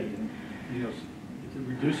already. And, is it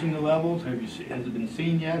reducing the levels? Has it been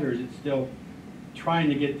seen yet, or is it still trying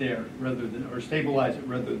to get there rather than, or stabilize it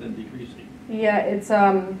rather than decreasing? Yeah, it's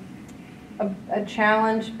a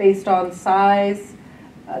challenge based on size.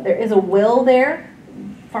 There is a will there.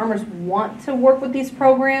 Farmers want to work with these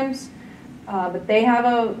programs, but they have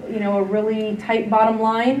a really tight bottom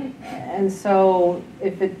line, and so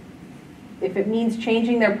if it means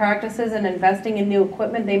changing their practices and investing in new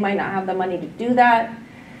equipment, they might not have the money to do that.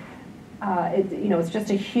 It's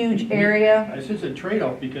just a huge area. It's just a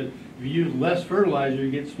trade-off, because if you use less fertilizer,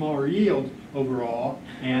 you get smaller yields overall,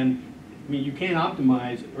 and I mean, you can't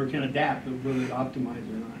optimize or can adapt whether to optimize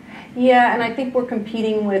or not. Yeah, and I think we're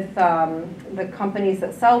competing with the companies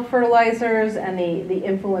that sell fertilizers and the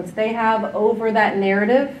influence they have over that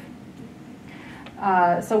narrative.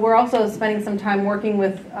 So we're also spending some time working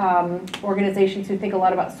with organizations who think a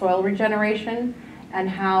lot about soil regeneration and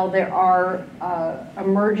how there are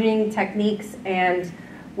emerging techniques and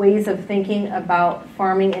ways of thinking about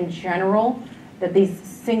farming in general, that these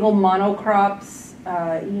single monocrops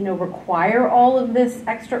require all of this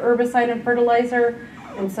extra herbicide and fertilizer.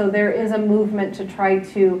 And so there is a movement to try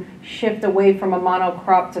to shift away from a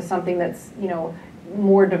monocrop to something that's,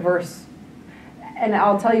 more diverse. And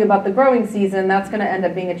I'll tell you about the growing season, that's going to end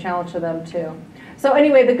up being a challenge to them too. So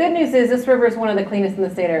anyway, the good news is this river is one of the cleanest in the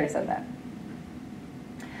state. I already said that.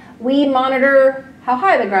 We monitor how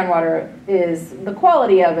high the groundwater is, the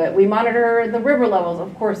quality of it. We monitor the river levels.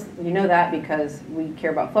 Of course, you know that because we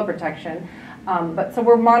care about flood protection. So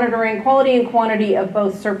we're monitoring quality and quantity of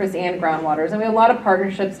both surface and groundwaters. And we have a lot of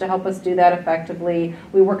partnerships to help us do that effectively.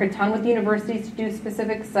 We work a ton with universities to do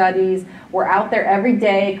specific studies. We're out there every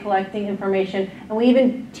day collecting information. And we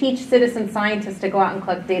even teach citizen scientists to go out and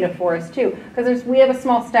collect data for us too. Because we have a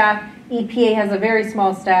small staff. EPA has a very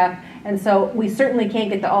small staff. And so we certainly can't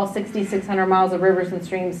get to all 6,600 miles of rivers and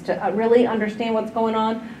streams to really understand what's going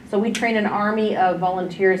on. So we train an army of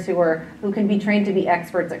volunteers who can be trained to be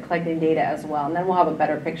experts at collecting data as well. And then we'll have a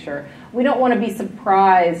better picture. We don't want to be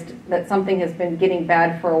surprised that something has been getting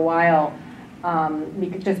bad for a while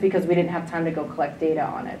just because we didn't have time to go collect data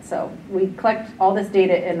on it. So we collect all this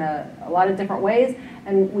data in a lot of different ways.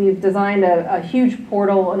 And we've designed a huge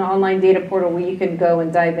portal, an online data portal where you can go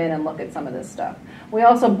and dive in and look at some of this stuff. We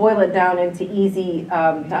also boil it down into easy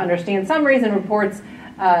to understand summaries and reports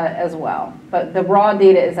as well. But the raw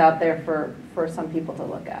data is out there for some people to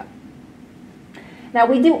look at. Now,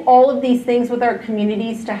 we do all of these things with our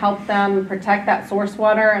communities to help them protect that source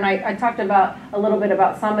water. And I talked about a little bit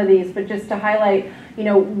about some of these, but just to highlight,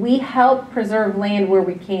 we help preserve land where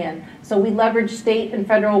we can. So we leverage state and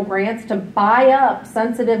federal grants to buy up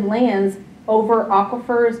sensitive lands over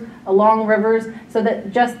aquifers, along rivers, so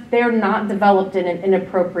that they're not developed in an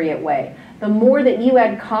inappropriate way. The more that you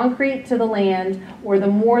add concrete to the land, or the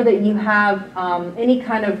more that you have any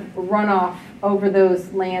kind of runoff over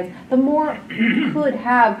those lands, the more you could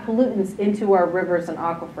have pollutants into our rivers and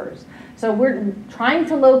aquifers. So we're trying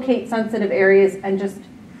to locate sensitive areas and just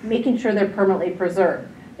making sure they're permanently preserved.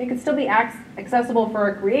 They could still be accessible for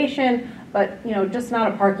recreation, but just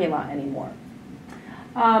not a parking lot anymore.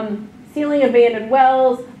 Sealing abandoned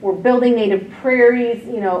wells, we're building native prairies,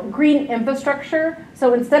 green infrastructure.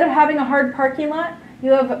 So instead of having a hard parking lot, we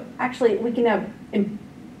can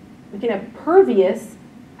have pervious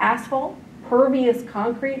asphalt, pervious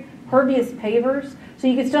concrete, pervious pavers. So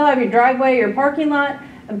you can still have your driveway, your parking lot,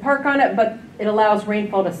 and park on it, but it allows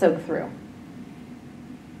rainfall to soak through.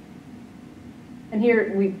 And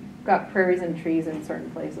here we've got prairies and trees in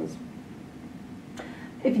certain places.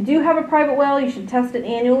 If you do have a private well, you should test it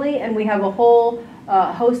annually, and we have a whole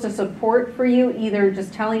host of support for you, either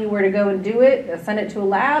just telling you where to go and do it, send it to a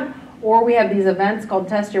lab, or we have these events called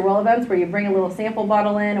Test Your Well events where you bring a little sample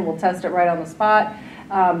bottle in and we'll test it right on the spot.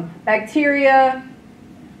 Bacteria,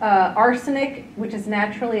 arsenic, which is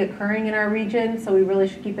naturally occurring in our region, so we really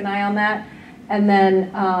should keep an eye on that. And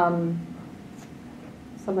then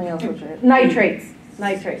something else, nitrates.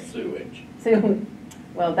 Sewage.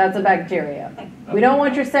 Well, that's a bacteria. We don't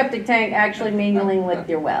want your septic tank actually mingling with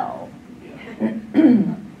your well.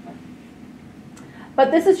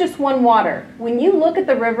 But this is just one water. When you look at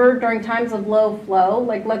the river during times of low flow,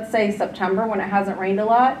 like let's say September when it hasn't rained a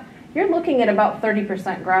lot, you're looking at about 30%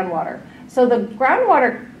 groundwater. So the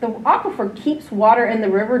aquifer keeps water in the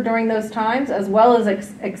river during those times, as well as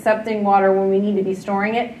accepting water when we need to be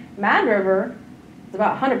storing it. Mad River is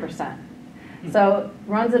about 100%. So it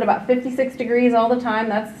runs at about 56 degrees all the time.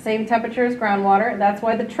 That's the same temperature as groundwater. That's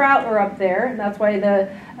why the trout are up there. That's why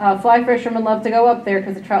the fly fishermen love to go up there,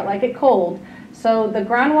 because the trout like it cold. So the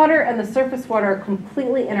groundwater and the surface water are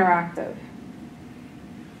completely interactive.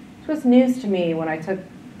 This was news to me when I took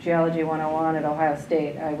Geology 101 at Ohio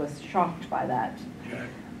State. I was shocked by that.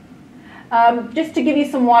 Just to give you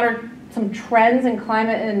some trends in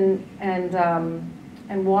climate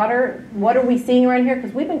and water, what are we seeing around here?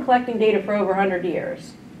 Because we've been collecting data for over 100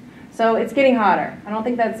 years. So it's getting hotter. I don't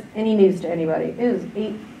think that's any news to anybody. It was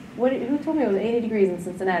who told me it was 80 degrees in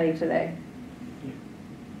Cincinnati today?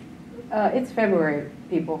 It's February,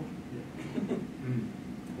 people.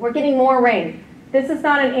 We're getting more rain. This is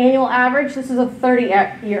not an annual average, this is a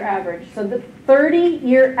 30-year average. So the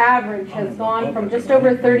 30-year average has gone from just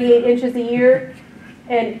over 38 inches a year,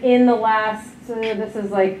 and in the last, this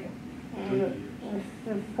is like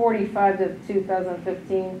 45 to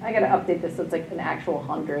 2015. I gotta update this so it's like an actual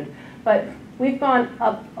 100. But we've gone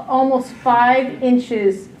up almost 5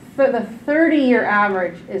 inches. The 30-year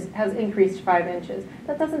average has increased 5 inches.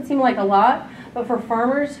 That doesn't seem like a lot, but for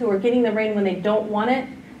farmers who are getting the rain when they don't want it,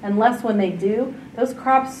 and less when they do, those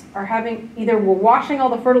crops are having, either we're washing all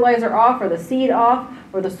the fertilizer off or the seed off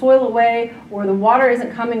or the soil away, or the water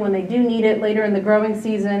isn't coming when they do need it later in the growing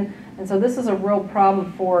season. And so this is a real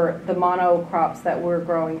problem for the mono crops that we're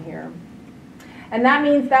growing here. And that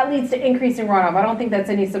means that leads to increasing runoff. I don't think that's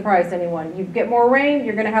any surprise to anyone. You get more rain,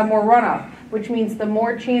 you're gonna have more runoff, which means the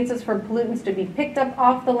more chances for pollutants to be picked up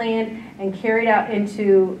off the land and carried out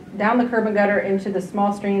down the curb and gutter into the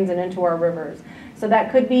small streams and into our rivers. So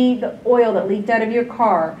that could be the oil that leaked out of your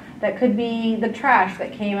car. That could be the trash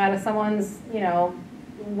that came out of someone's,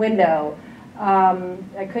 window.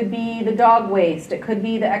 It could be the dog waste. It could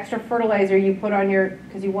be the extra fertilizer you put on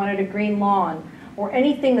because you wanted a green lawn, or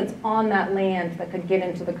anything that's on that land that could get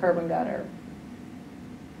into the curb and gutter.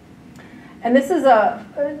 And this is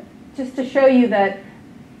just to show you that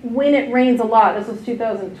when it rains a lot, this was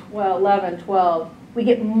 2011, 12, we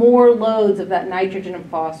get more loads of that nitrogen and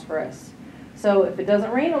phosphorus. So if it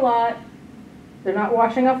doesn't rain a lot, they're not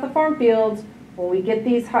washing off the farm fields. When we get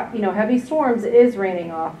these heavy storms, it is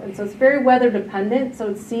raining off. And so it's very weather dependent, so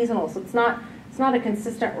it's seasonal. So it's not a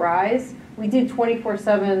consistent rise. We do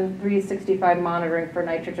 24/7, 365 monitoring for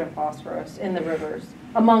nitrogen phosphorus in the rivers,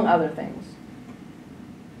 among other things.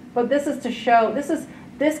 But this is to show,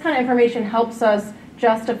 this kind of information helps us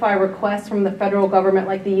justify requests from the federal government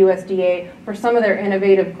like the USDA for some of their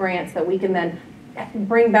innovative grants that we can then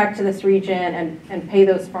bring back to this region and pay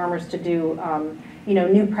those farmers to do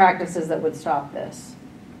new practices that would stop this.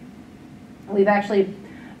 We've actually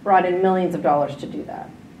brought in millions of dollars to do that.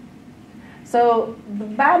 So the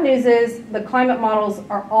bad news is the climate models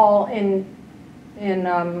are all in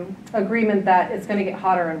agreement that it's going to get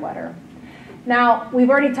hotter and wetter. Now, we've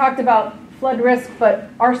already talked about flood risk, but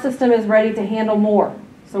our system is ready to handle more.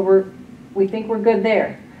 So we think we're good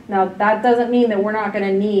there. Now, that doesn't mean that we're not going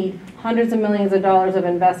to need hundreds of millions of dollars of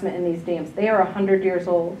investment in these dams. They are 100 years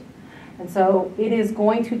old. And so it is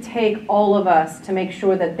going to take all of us to make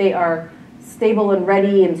sure that they are stable and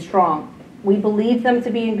ready and strong. We believe them to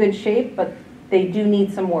be in good shape, but they do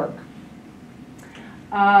need some work.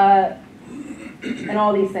 And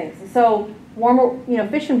all these things. So warmer,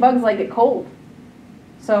 fish and bugs like it cold.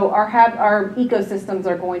 So our ecosystems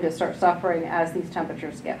are going to start suffering as these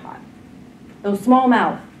temperatures get hot. Those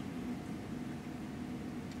smallmouth.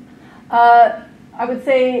 I would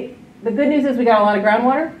say the good news is we got a lot of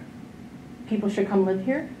groundwater. People should come live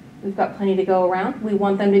here. We've got plenty to go around. We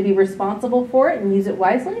want them to be responsible for it and use it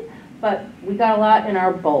wisely, but we got a lot in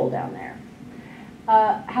our bowl down there.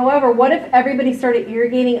 However, what if everybody started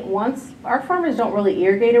irrigating at once? Our farmers don't really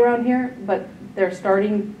irrigate around here, but they're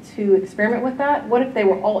starting to experiment with that. What if they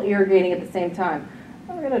were all irrigating at the same time?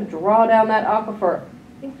 We're going to draw down that aquifer.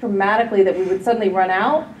 I think dramatically that we would suddenly run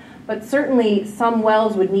out, but certainly some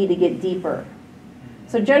wells would need to get deeper.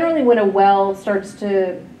 So generally when a well starts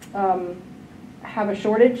to have a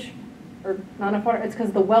shortage or not enough water, it's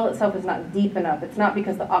because the well itself is not deep enough. It's not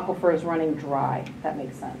because the aquifer is running dry, if that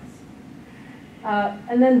makes sense.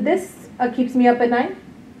 And then this keeps me up at night,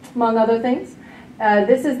 among other things.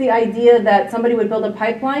 This is the idea that somebody would build a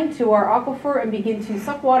pipeline to our aquifer and begin to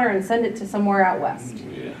suck water and send it to somewhere out west.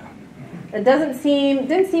 Yeah. It didn't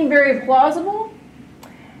seem very plausible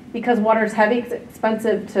because water is heavy, it's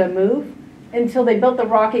expensive to move, until they built the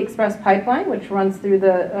Rocky Express pipeline, which runs through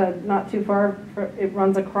the, not too far, it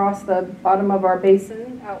runs across the bottom of our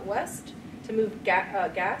basin out west to move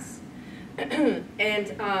gas.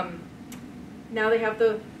 And now they have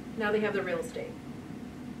the real estate.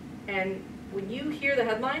 And when you hear the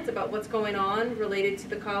headlines about what's going on related to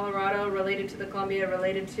the Colorado, related to the Columbia,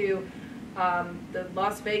 related to the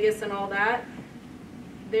Las Vegas and all that,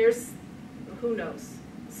 who knows?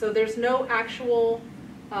 So there's no actual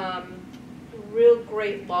real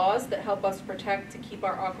great laws that help us protect to keep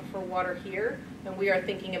our aquifer water here, and we are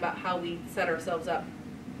thinking about how we set ourselves up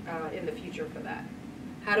in the future for that.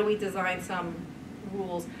 How do we design some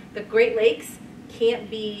rules? The Great Lakes can't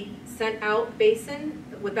be sent out basin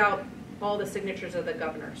without all the signatures of the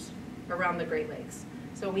governors around the Great Lakes.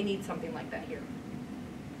 So we need something like that here.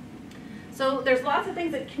 So there's lots of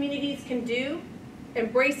things that communities can do.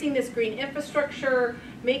 Embracing this green infrastructure,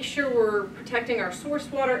 make sure we're protecting our source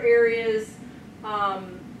water areas,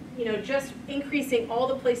 just increasing all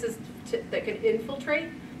the places that could infiltrate.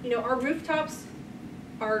 You know, our rooftops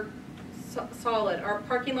are solid, our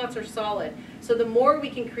parking lots are solid. So the more we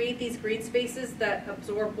can create these green spaces that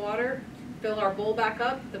absorb water, fill our bowl back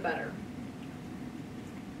up, the better.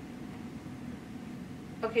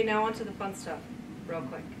 Okay, now on to the fun stuff, real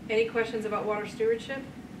quick. Any questions about water stewardship?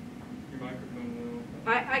 Your microphone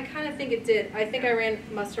will. I kind of think it did. I think I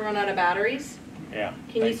must have run out of batteries. Yeah.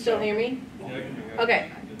 Can you still hear me? Yeah, I can hear you.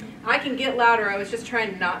 Okay. I can get louder. I was just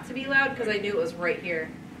trying not to be loud because I knew it was right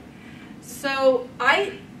here. So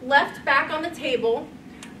I left back on the table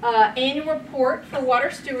annual report for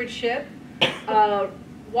water stewardship,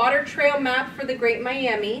 water trail map for the Great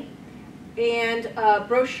Miami, and a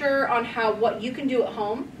brochure on what you can do at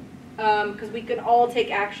home, because we can all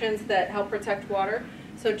take actions that help protect water.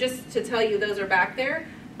 So just to tell you, those are back there.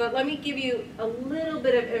 But let me give you a little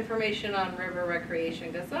bit of information on river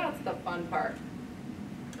recreation, because that's the fun part.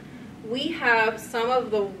 We have some of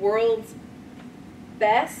the world's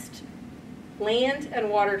best land and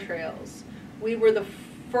water trails. We were the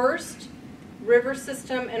first river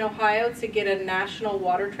system in Ohio to get a national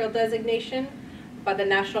water trail designation by the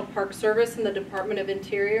National Park Service and the Department of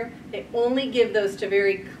Interior. They only give those to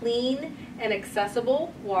very clean and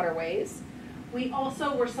accessible waterways. We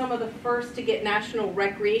also were some of the first to get National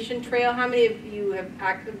Recreation Trail. How many of you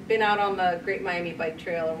have been out on the Great Miami Bike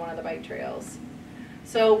Trail or one of the bike trails?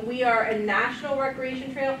 So we are a National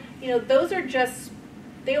Recreation Trail. You know, those are just,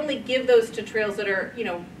 they only give those to trails that are, you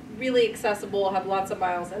know, really accessible, have lots of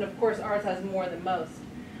miles, and of course ours has more than most.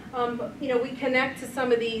 You know, we connect to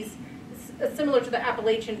some of these, similar to the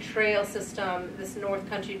Appalachian Trail system, this North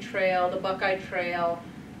Country Trail, the Buckeye Trail.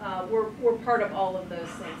 We're part of all of those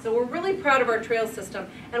things. So we're really proud of our trail system.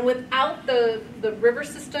 And without the river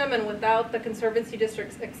system and without the Conservancy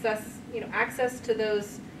District's access to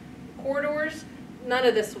those corridors, none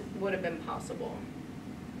of this would have been possible.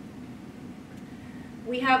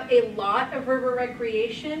 We have a lot of river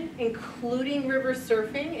recreation, including river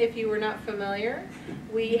surfing, if you were not familiar.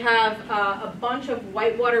 We have a bunch of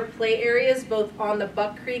whitewater play areas, both on the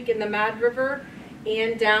Buck Creek and the Mad River,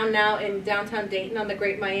 and down now in downtown Dayton on the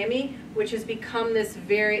Great Miami, which has become this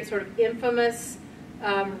very sort of infamous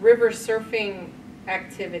river surfing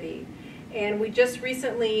activity. And we just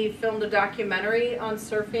recently filmed a documentary on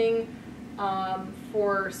surfing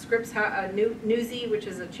for Scripps Newsy, which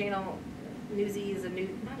is a channel. Newsy is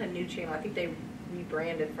not a new channel. I think they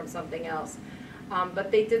rebranded from something else.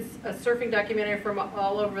 But they did a surfing documentary from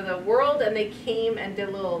all over the world, and they came and did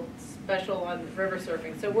a little special on river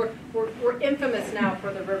surfing. So we're infamous now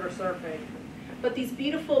for the river surfing. But these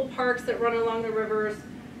beautiful parks that run along the rivers,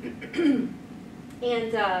 and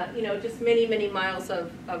you know, just many miles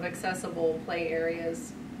of accessible play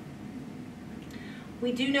areas.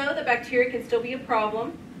 We do know that bacteria can still be a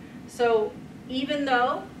problem. So even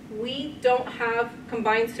though we don't have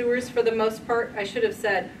combined sewers for the most part, I should have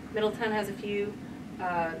said Middletown has a few,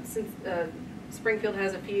 Springfield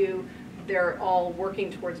has a few. They're all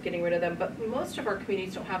working towards getting rid of them, but most of our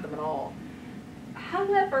communities don't have them at all.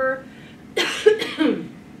 However,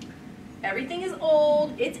 everything is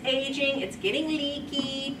old, it's aging, it's getting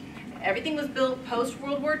leaky. Everything was built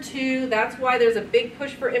post-World War II. That's why there's a big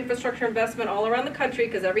push for infrastructure investment all around the country,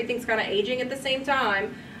 because everything's kind of aging at the same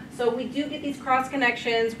time. So we do get these cross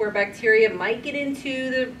connections where bacteria might get into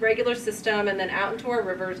the regular system and then out into our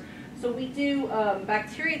rivers. So we do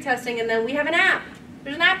bacteria testing, and then we have an app.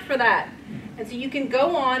 There's an app for that. And so you can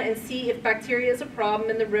go on and see if bacteria is a problem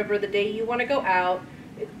in the river the day you want to go out.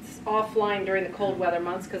 It's offline during the cold weather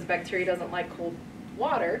months because bacteria doesn't like cold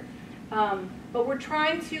water. But we're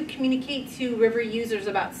trying to communicate to river users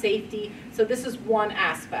about safety. So this is one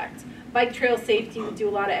aspect. Bike trail safety, we do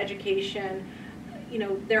a lot of education. You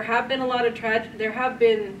know, there have been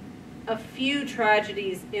a few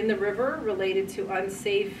tragedies in the river related to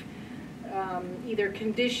unsafe either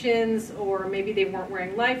conditions, or maybe they weren't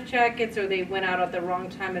wearing life jackets, or they went out at the wrong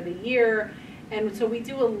time of the year. And so we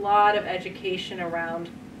do a lot of education around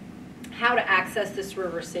how to access this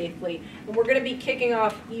river safely. And we're going to be kicking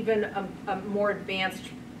off even a more advanced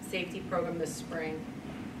safety program this spring.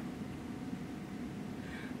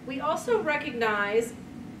 We also recognize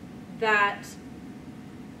that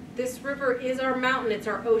this river is our mountain, it's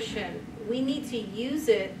our ocean. We need to use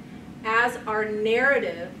it as our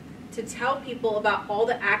narrative to tell people about all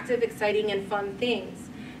the active, exciting, and fun things.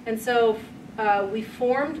 And so we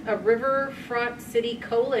formed a riverfront city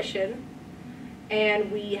coalition,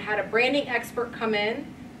 and we had a branding expert come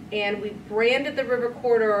in, and we branded the river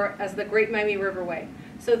corridor as the Great Miami Riverway.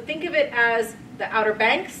 So think of it as the Outer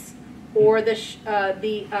Banks, or the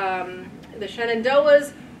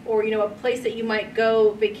Shenandoahs, or, you know, a place that you might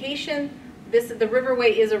go vacation. the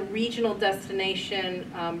Riverway is a regional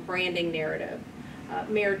destination branding narrative.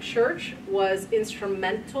 Mayor Church was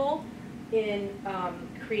instrumental in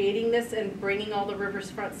creating this and bringing all the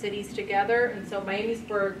riverfront cities together, and so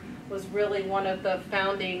Miamisburg was really one of the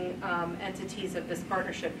founding entities of this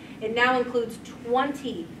partnership. It now includes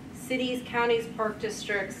 20 cities, counties, park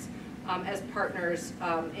districts as partners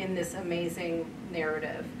in this amazing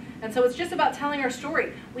narrative. And so it's just about telling our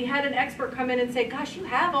story. We had an expert come in and say, gosh, you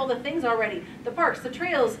have all the things already. The parks, the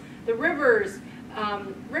trails, the rivers,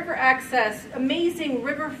 river access, amazing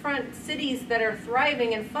riverfront cities that are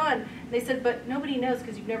thriving and fun. And they said, but nobody knows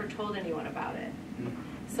because you've never told anyone about it.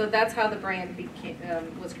 So that's how the brand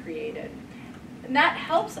was created. And that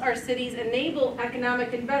helps our cities enable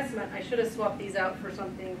economic investment. I should have swapped these out for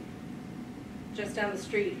something just down the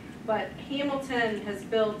street. But Hamilton has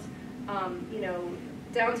built,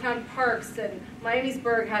 downtown parks, and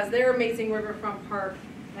Miamisburg has their amazing riverfront park,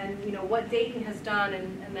 and what Dayton has done,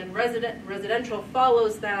 and then residential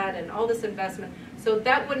follows that, and all this investment. So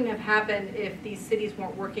that wouldn't have happened if these cities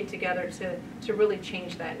weren't working together to really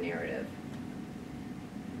change that narrative.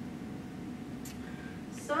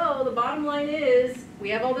 So the bottom line is, we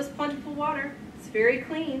have all this plentiful water. It's very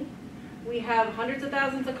clean. We have hundreds of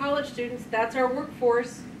thousands of college students. That's our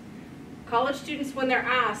workforce. College students, when they're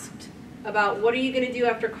asked about what are you going to do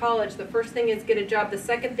after college, the first thing is get a job. The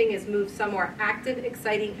second thing is move somewhere active,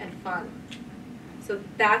 exciting, and fun. So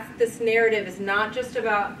this narrative is not just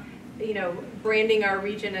about branding our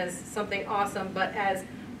region as something awesome, but as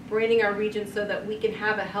branding our region so that we can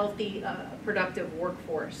have a healthy, productive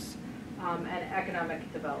workforce and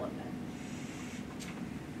economic development.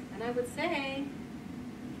 And I would say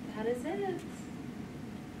that is it.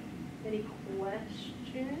 Any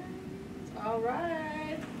questions? All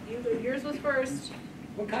right. Yours was first.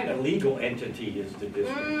 What kind of legal entity is the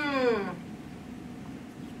district?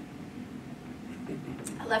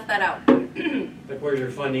 I left that out. Like, where does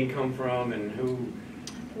your funding come from and who?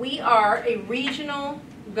 We are a regional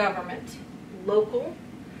government, local.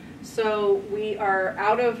 So we are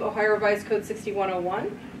out of Ohio Revised Code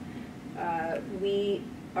 6101.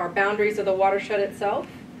 Our boundaries are the watershed itself,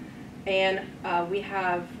 and we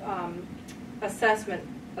have assessment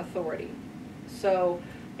authority. So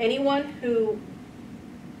anyone who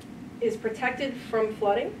is protected from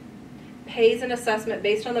flooding pays an assessment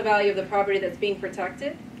based on the value of the property that's being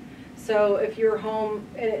protected. So if your home,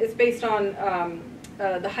 it's based on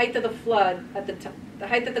the height of the flood, the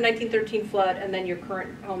height of the 1913 flood, and then your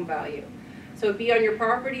current home value. So it'd be on your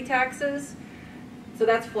property taxes, so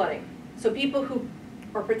that's flooding. So people who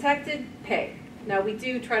are protected pay. Now we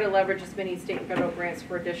do try to leverage as many state and federal grants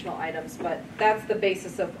for additional items, but that's the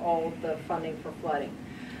basis of all of the funding for flooding.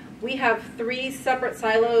 We have 3 separate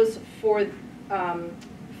silos for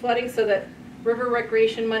flooding so that river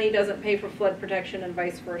recreation money doesn't pay for flood protection and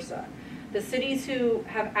vice versa. The cities who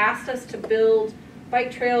have asked us to build bike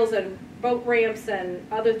trails and boat ramps and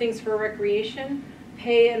other things for recreation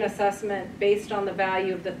pay an assessment based on the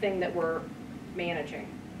value of the thing that we're managing.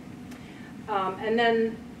 And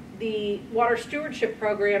then the water stewardship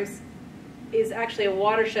programs is actually a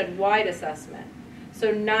watershed-wide assessment.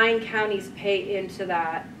 So 9 counties pay into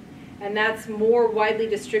that, and that's more widely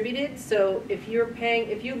distributed. So if you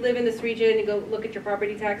live in this region, you go look at your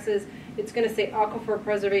property taxes, it's going to say Aquifer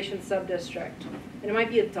Preservation Subdistrict, and it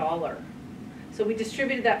might be $1. So we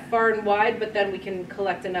distributed that far and wide, but then we can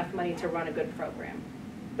collect enough money to run a good program.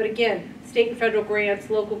 But again, state and federal grants,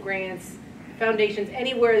 local grants, foundations,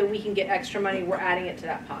 anywhere that we can get extra money, we're adding it to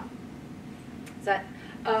that pot.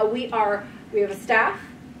 We have a staff.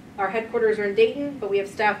 Our headquarters are in Dayton, but we have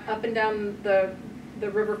staff up and down the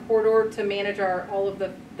river corridor to manage all of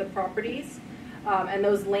the properties and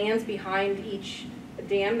those lands behind each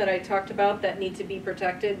dam that I talked about that need to be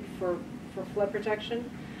protected for flood protection.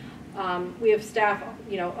 We have staff,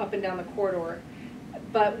 up and down the corridor,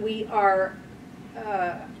 but we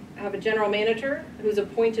have a general manager who's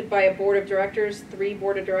appointed by a board of directors, 3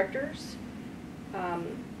 board of directors,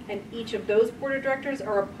 and each of those board of directors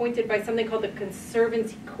are appointed by something called the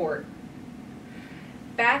Conservancy Court.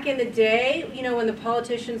 Back in the day, when the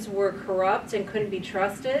politicians were corrupt and couldn't be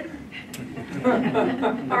trusted,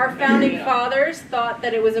 our founding fathers thought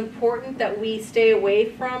that it was important that we stay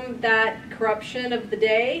away from that corruption of the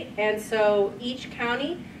day, and so each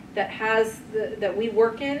county that we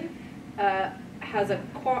work in has a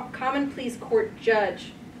common pleas court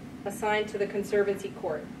judge assigned to the Conservancy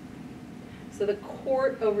Court. So the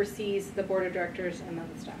court oversees the board of directors and then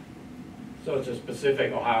the staff. So it's a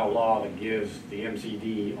specific Ohio law that gives the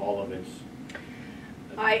MCD all of its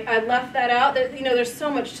I left that out. You know, there's so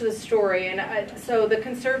much to the story, and so the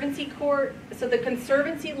Conservancy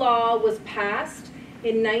law was passed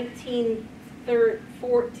in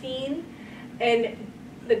 1914, and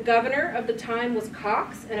the governor of the time was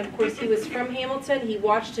Cox, and of course he was from Hamilton. He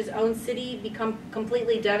watched his own city become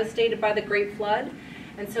completely devastated by the Great Flood,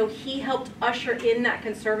 and so he helped usher in that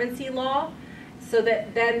Conservancy law so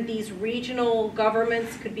that then these regional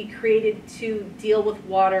governments could be created to deal with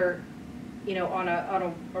water, you know, on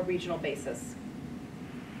a regional basis.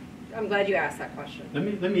 I'm glad you asked that question.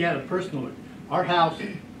 Let me add a personal one. Our house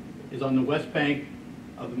is on the west bank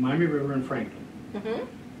of the Miami River in Franklin. Mm-hmm.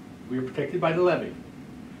 We are protected by the levee.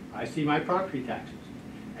 I see my property taxes,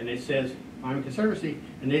 and it says Miami Conservancy,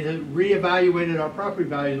 and they reevaluated our property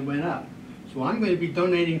values and went up. So I'm going to be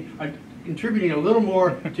contributing a little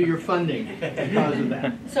more to your funding because of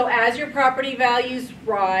that. So as your property values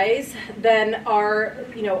rise, then our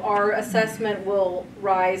assessment will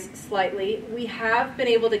rise slightly. We have been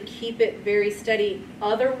able to keep it very steady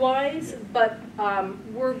otherwise, but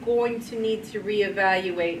we're going to need to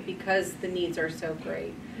reevaluate because the needs are so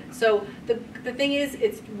great. So the thing is,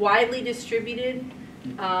 it's widely distributed.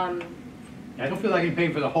 I don't feel like I'm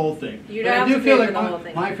paying for the whole thing. You don't have to pay for the whole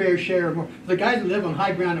thing. My fair share of more. The guys that live on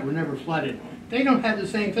high ground that were never flooded, they don't have the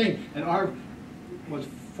same thing. And our was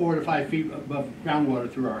 4 to 5 feet above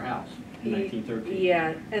groundwater through our house in 1913.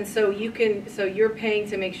 Yeah, and so you're paying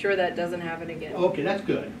to make sure that doesn't happen again. Okay, that's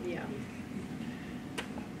good. Yeah.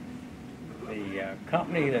 The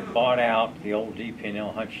company that bought out the old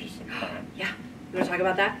DP&L Hutchinson plant. Yeah. You want to talk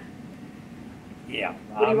about that? Yeah.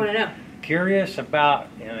 What do you want to know? Curious about,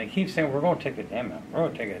 you know, they keep saying we're going to take the dam out. We're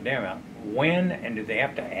going to take the dam out. When, and do they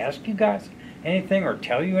have to ask you guys anything or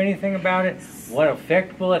tell you anything about it? What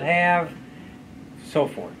effect will it have? So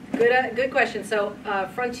forth. Good question. So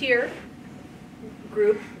Frontier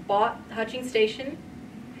Group bought Hutchings Station,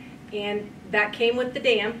 and that came with the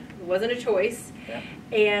dam. It wasn't a choice. Yeah.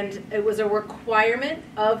 And it was a requirement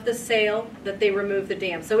of the sale that they remove the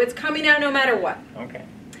dam. So it's coming out no matter what. Okay.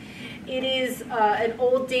 It is an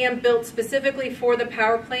old dam built specifically for the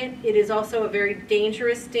power plant. It is also a very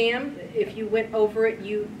dangerous dam. If you went over it,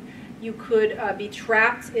 you could be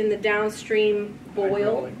trapped in the downstream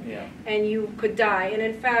boil, and you could die. And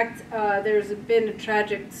in fact, there's been a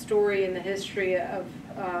tragic story in the history of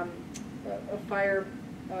a fireman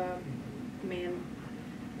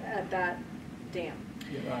at that dam.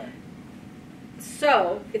 Right.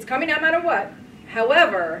 So it's coming out no matter what.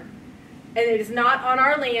 However, and it is not on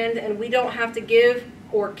our land, and we don't have to give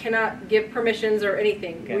or cannot give permissions or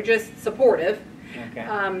anything. Okay. We're just supportive. Okay.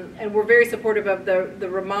 And we're very supportive of the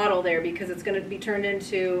remodel there because it's going to be turned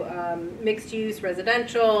into mixed use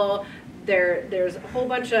residential. There's a whole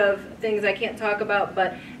bunch of things I can't talk about,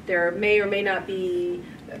 but there may or may not be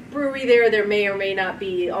a brewery there. There may or may not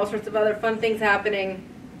be all sorts of other fun things happening.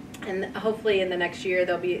 And hopefully in the next year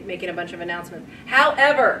they'll be making a bunch of announcements.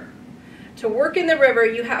 However, to work in the river,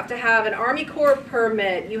 you have to have an Army Corps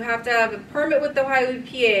permit. You have to have a permit with the Ohio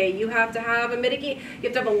EPA. You have to have a mitigate. You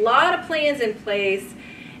have to have a lot of plans in place,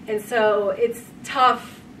 and so it's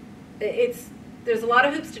tough. There's a lot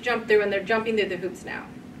of hoops to jump through, and they're jumping through the hoops now.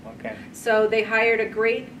 Okay. So they hired a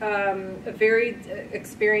very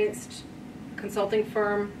experienced consulting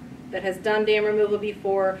firm that has done dam removal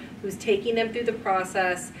before, who's taking them through the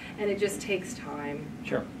process, and it just takes time.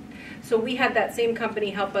 Sure. So we had that same company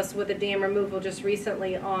help us with a dam removal just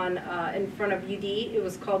recently on in front of UD. It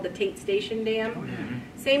was called the Tate Station Dam. Mm-hmm.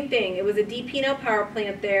 Same thing. It was a DP&L power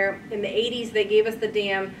plant there. In the 80s, they gave us the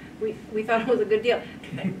dam. We thought it was a good deal.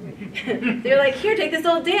 They're like, here, take this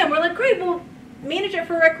old dam. We're like, great, we'll manage it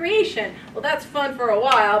for recreation. Well, that's fun for a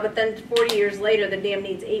while, but then 40 years later, the dam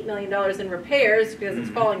needs $8 million in repairs because it's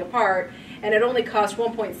falling apart. And it only cost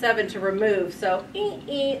 1.7 to remove, so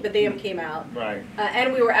the dam came out. Right.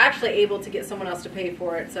 And we were actually able to get someone else to pay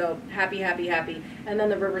for it, so happy, happy, happy. And then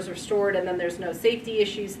the river's restored, and then there's no safety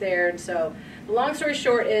issues there. And so the long story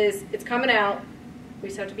short is it's coming out. We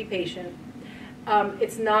just have to be patient.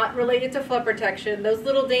 It's not related to flood protection. Those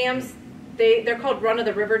little dams, they're called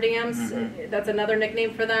run-of-the-river dams. Mm-hmm. That's another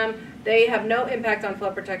nickname for them. They have no impact on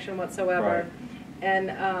flood protection whatsoever. Right.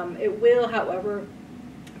 And it will, however,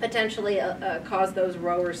 potentially cause those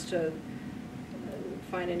rowers to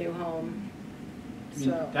find a new home.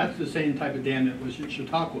 So that's the same type of dam that was at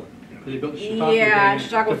Chautauqua. They built the Chautauqua dam. Dam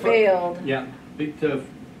Chautauqua failed. Yeah, to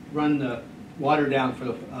run the water down for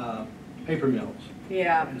the paper mills.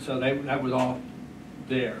 Yeah. And so that was all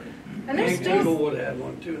there. And there's still Englewood had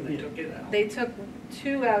one too, and they took it out. They took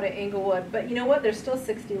 2 out at Englewood, but you know what? There's still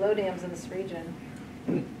 60 low dams in this region,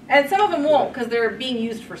 and some of them won't because they're being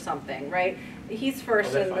used for something, right? He's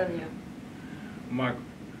first, and then you. I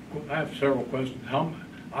have several questions.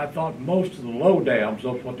 I thought most of the low dams,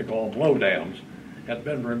 that's what they call them, low dams, had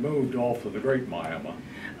been removed off of the Great Miami.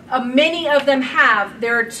 Many of them have.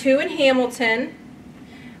 There are 2 in Hamilton,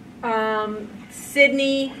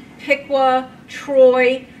 Sydney, Piqua,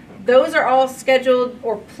 Troy. Those are all scheduled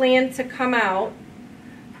or planned to come out.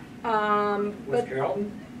 West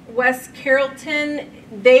Carrollton? West Carrollton,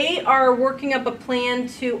 they are working up a plan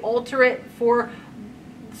to alter it for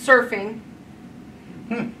surfing.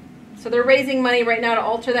 So they're raising money right now to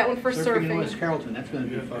alter that one for Surfing in West surfing. Carrollton, that's gonna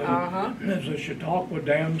be fun. Does the Chautauqua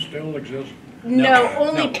Dam still exist? No,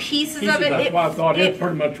 only No. pieces Pieces of it. That's why I thought it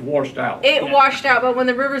pretty much washed out. It washed out, but when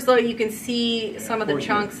the river's low, you can see some of the course,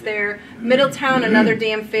 chunks there. Middletown, another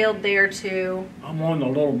dam failed there too. I'm on the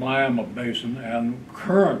Little Miami Basin, and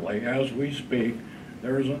currently, as we speak,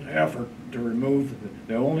 there is an effort to remove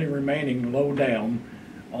the only remaining low dam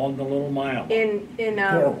on the Little Miami. In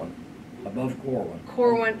Corwin, above Corwin.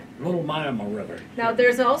 Corwin. Little Miami River. Now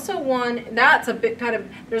there's also one, that's a bit kind of,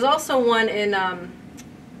 there's also one in,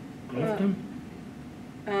 Clifton?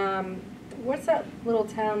 what's that little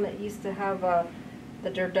town that used to have the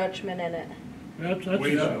Der Dutchman in it? That's That's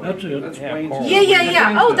it. Yeah, Wayne's. Coral.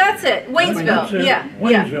 Yeah. Oh, that's it. That's Waynesville. it. Yeah.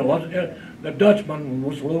 Waynesville. The Dutchman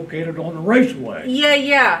was located on the raceway.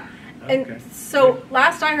 Yeah. And Okay. so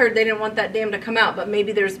last I heard, they didn't want that dam to come out, but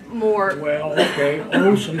maybe there's more. Well, okay,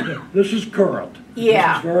 this is current. Yeah.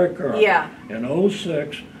 This is very current. Yeah. In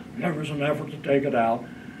 '06, there was an effort to take it out.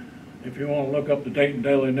 If you want to look up the Dayton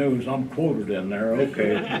Daily News, I'm quoted in there,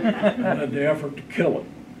 okay. The effort to kill it.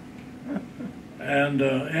 And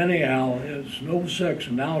anyhow, it's '06,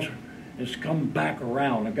 and now it's come back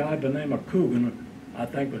around. A guy by the name of Coogan, I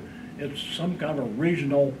think, it's some kind of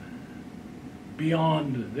regional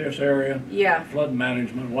beyond this area, Yeah. flood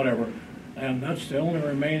management, whatever. And that's the only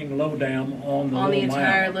remaining low dam on the On the Little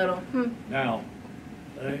entire Miami. little. Now,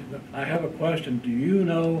 I have a question. Do you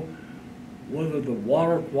know whether the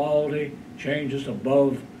water quality changes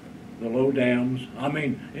above the low dams? I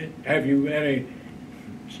mean, have you any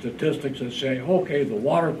statistics that say, okay, the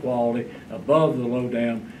water quality above the low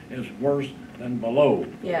dam is worse than below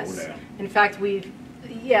the low Yes. dam? In fact,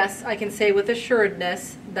 yes, I can say with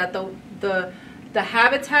assuredness that the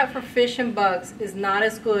habitat for fish and bugs is not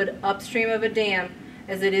as good upstream of a dam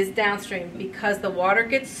as it is downstream because the water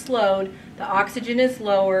gets slowed, the oxygen is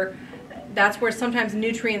lower. That's where sometimes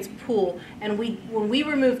nutrients pool. And when we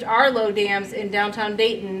removed our low dams in downtown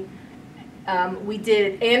Dayton, and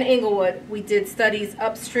Inglewood, we did studies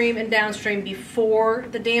upstream and downstream before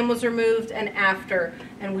the dam was removed and after,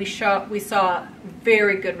 and we saw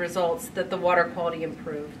very good results that the water quality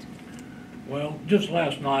improved. Well, just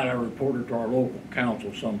last night I reported to our local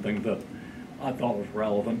council something that I thought was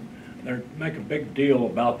relevant. They make a big deal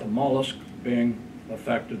about the mollusk being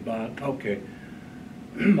affected by it. Okay.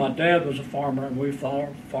 My dad was a farmer, and we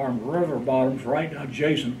farmed river bottoms right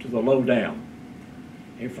adjacent to the low dam.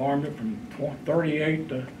 He farmed it from 38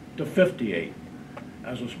 to 58.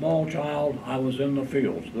 As a small child, I was in the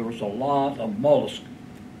fields. There was a lot of mollusk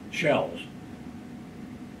shells.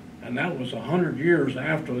 And that was 100 years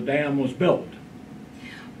after the dam was built.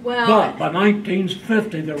 Well, But by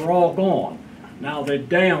 1950, they were all gone. Now the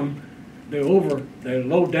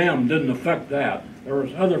low dam didn't affect that. There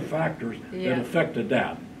was other factors Yeah. that affected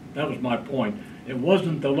that. That was my point. It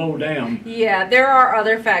wasn't the low dam. yeah, there are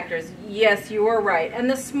other factors. Yes, you are right. And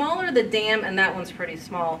the smaller the dam, and that one's pretty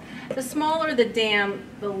small, the smaller the dam,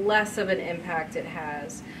 the less of an impact it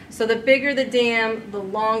has. So the bigger the dam, the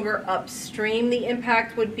longer upstream the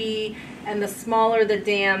impact would be, and the smaller the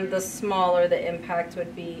dam, the smaller the impact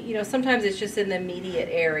would be. You know, sometimes it's just in the immediate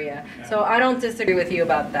area. So I don't disagree with you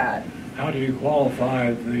about that. How do you qualify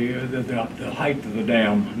the height of the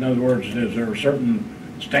dam? In other words, is there a certain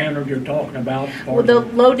standard you're talking about? Well, the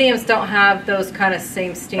low dams don't have those kind of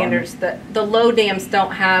same standards. The low dams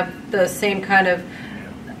don't have the same kind of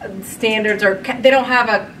standards, or they don't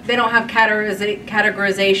have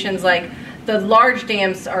categorizations like the large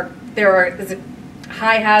dams are. There's a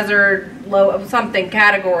high hazard, low something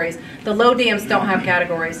categories. The low dams don't have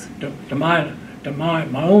categories. To my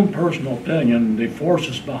own personal opinion, the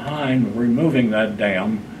forces behind removing that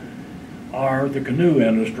dam are the canoe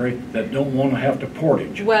industry that don't want to have to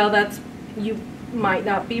portage. Well, you might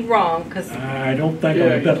not be wrong because I don't think Yeah,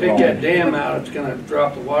 I'm a you bit take wrong. that dam out, it's gonna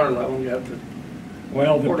drop the water level, and you have to.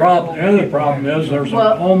 Well, the other problem is there's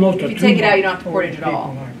almost if a you take it out, you 2 don't have to portage at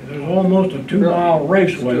all. there's almost a 2-mile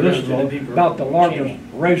raceway. This is about the largest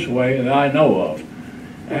raceway that I know of.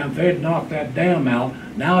 And if they'd knock that dam out,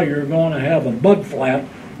 now you're going to have a mud flat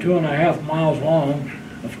 2.5 miles long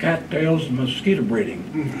of cattails and mosquito breeding.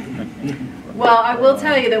 Well, I will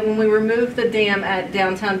tell you that when we removed the dam at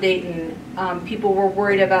downtown Dayton, people were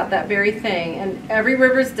worried about that very thing. And every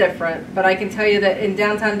river is different, but I can tell you that in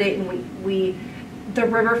downtown Dayton, the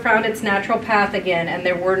river found its natural path again, and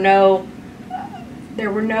there were no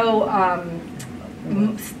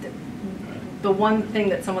the one thing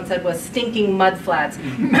that someone said was stinking mud flats.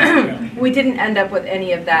 We didn't end up with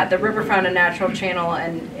any of that. The river found a natural channel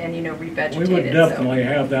and revegetated. We would definitely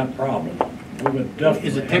have that problem. We would definitely.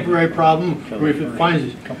 Is it a temporary problem, or if it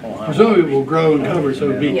finds, presumably it will grow and cover, so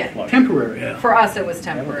it'd be Yeah. temporary. For us, it was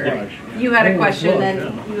temporary. You had a question,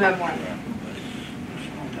 then you have one.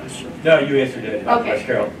 No, you answered it. Okay. That's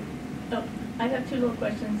Carol. Oh, I have two little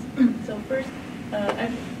questions. So first,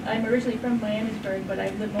 I'm originally from Miamisburg, but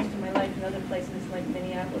I've lived most of my life in other places like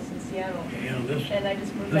Minneapolis and Seattle. Yeah, And I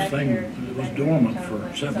just moved this back thing here. was dormant for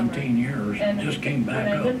 17 years, and just came back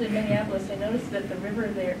when I up. lived in Minneapolis, I noticed that the river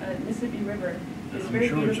there, Mississippi River, is I'm very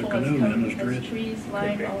sure it's a beautiful. canoe It's industry. There's trees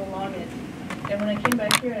lined all along it. And when I came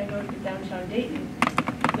back here and I go to downtown Dayton,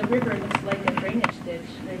 the river looks like a drainage ditch.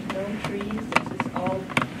 There's no trees. It's just all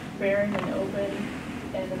barren and open.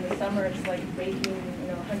 And in the summer, it's like baking,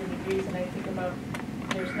 100 degrees. And I think about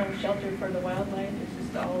there's no shelter for the wildlife. It's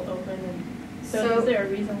just all open. And so is there a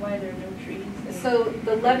reason why there are no trees? So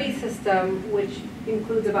the levee system, which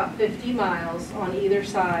includes about 50 miles on either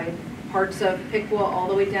side, parts of Piqua all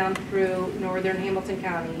the way down through northern Hamilton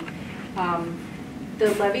County, the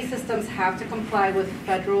levee systems have to comply with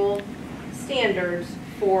federal standards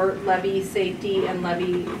for levee safety and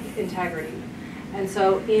levee integrity. And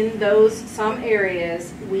so in those, some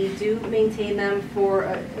areas, we do maintain them for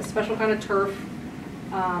a special kind of turf,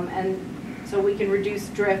 and so we can reduce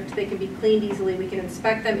drift. They can be cleaned easily. We can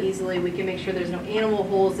inspect them easily. We can make sure there's no animal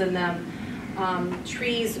holes in them.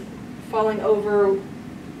 Trees falling over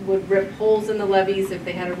would rip holes in the levees if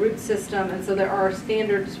they had a root system, and so there are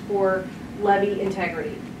standards for levee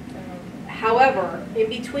integrity. However, in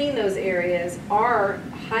between those areas are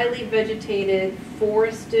highly vegetated,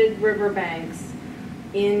 forested riverbanks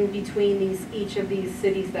in between each of these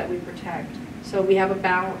cities that we protect. So we have a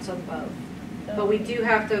balance of both. But we do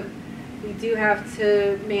have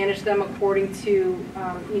to manage them according to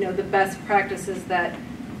the best practices that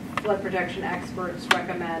flood protection experts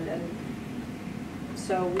recommend, and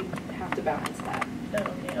so we have to balance that. Oh,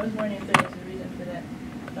 okay. I was wondering if there was a reason for that.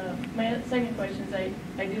 My second question is I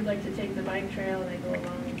do like to take the bike trail and I go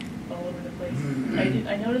along all over the place.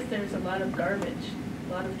 I noticed there's a lot of garbage,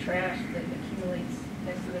 a lot of trash that accumulates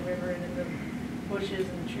next to the river and in the bushes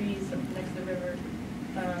and trees next to the river.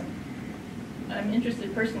 I'm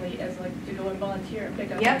interested personally to go and volunteer and pick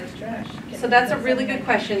up all this trash. So that's a really good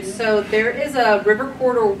question. So there is a river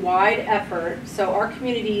corridor wide effort. So our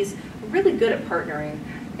communities are really good at partnering.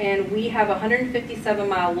 And we have a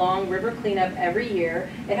 157-mile long river cleanup every year.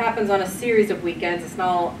 It happens on a series of weekends. It's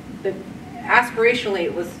not aspirationally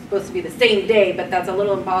it was supposed to be the same day, but that's a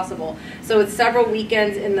little impossible. So it's several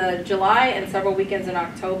weekends in the July and several weekends in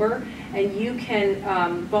October. And you can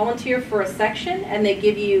volunteer for a section, and they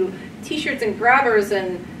give you t-shirts and grabbers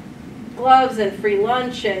and gloves and free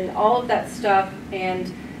lunch and all of that stuff.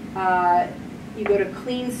 And you go to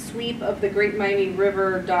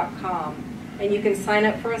cleansweepofthegreatmiamiriver.com. And you can sign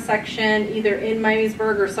up for a section either in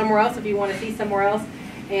Miamisburg or somewhere else if you want to see somewhere else.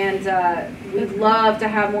 And we'd love to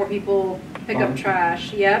have more people pick up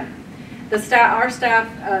trash. Yep. Our staff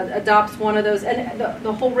adopts one of those, and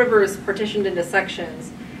the whole river is partitioned into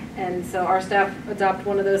sections. And so our staff adopt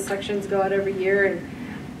one of those sections, go out every year. And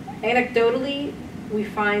anecdotally, we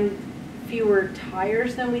find fewer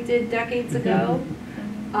tires than we did decades ago.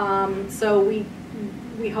 So we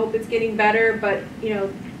hope it's getting better, but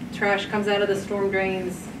trash comes out of the storm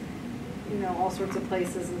drains, all sorts of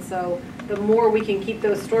places. And so the more we can keep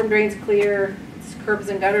those storm drains clear, curbs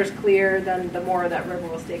and gutters clear, then the more that river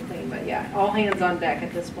will stay clean. But yeah, all hands on deck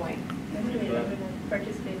at this point. That's great. I'm going to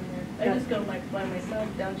participate in that. I just go by myself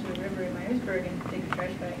down to the river in Miamisburg and take the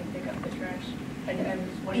trash bag and pick up the trash.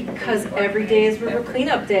 Because every day is river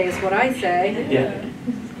cleanup day is what I say. Yeah.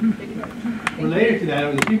 Related to that,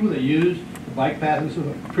 are the people that use the bike path and stuff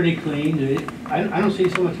pretty clean? I don't see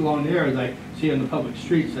so much along there as I see on the public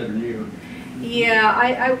streets that are near. Yeah,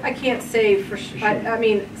 I can't say for sure. I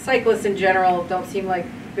mean, cyclists in general don't seem like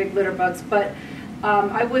big litter bugs, but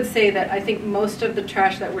I would say that I think most of the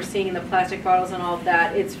trash that we're seeing in the plastic bottles and all of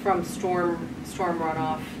that, it's from storm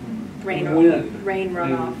runoff, rain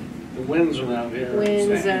runoff. The winds around here.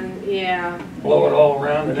 Winds and, yeah. Blow it all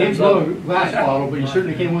around. You can't blow a glass bottle, but you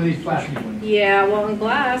certainly can one of these plastic ones. Yeah, well, in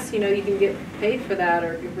glass, you can get paid for that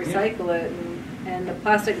or you recycle it. And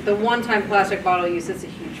the one-time plastic bottle use is a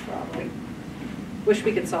huge problem. Wish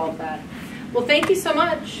we could solve that. Well, thank you so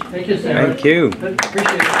much. Thank you, Sarah. Thank you. Appreciate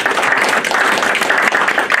it.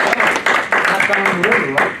 Not down on the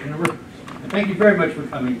river, right? In the river. Thank you very much for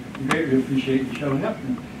coming. We greatly appreciate you showing up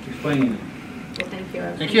and explaining it. Well, thank you.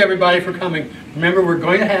 Thank you, everybody, for coming. Remember, we're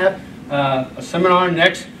going to have a seminar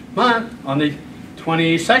next month on the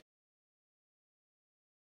 22nd.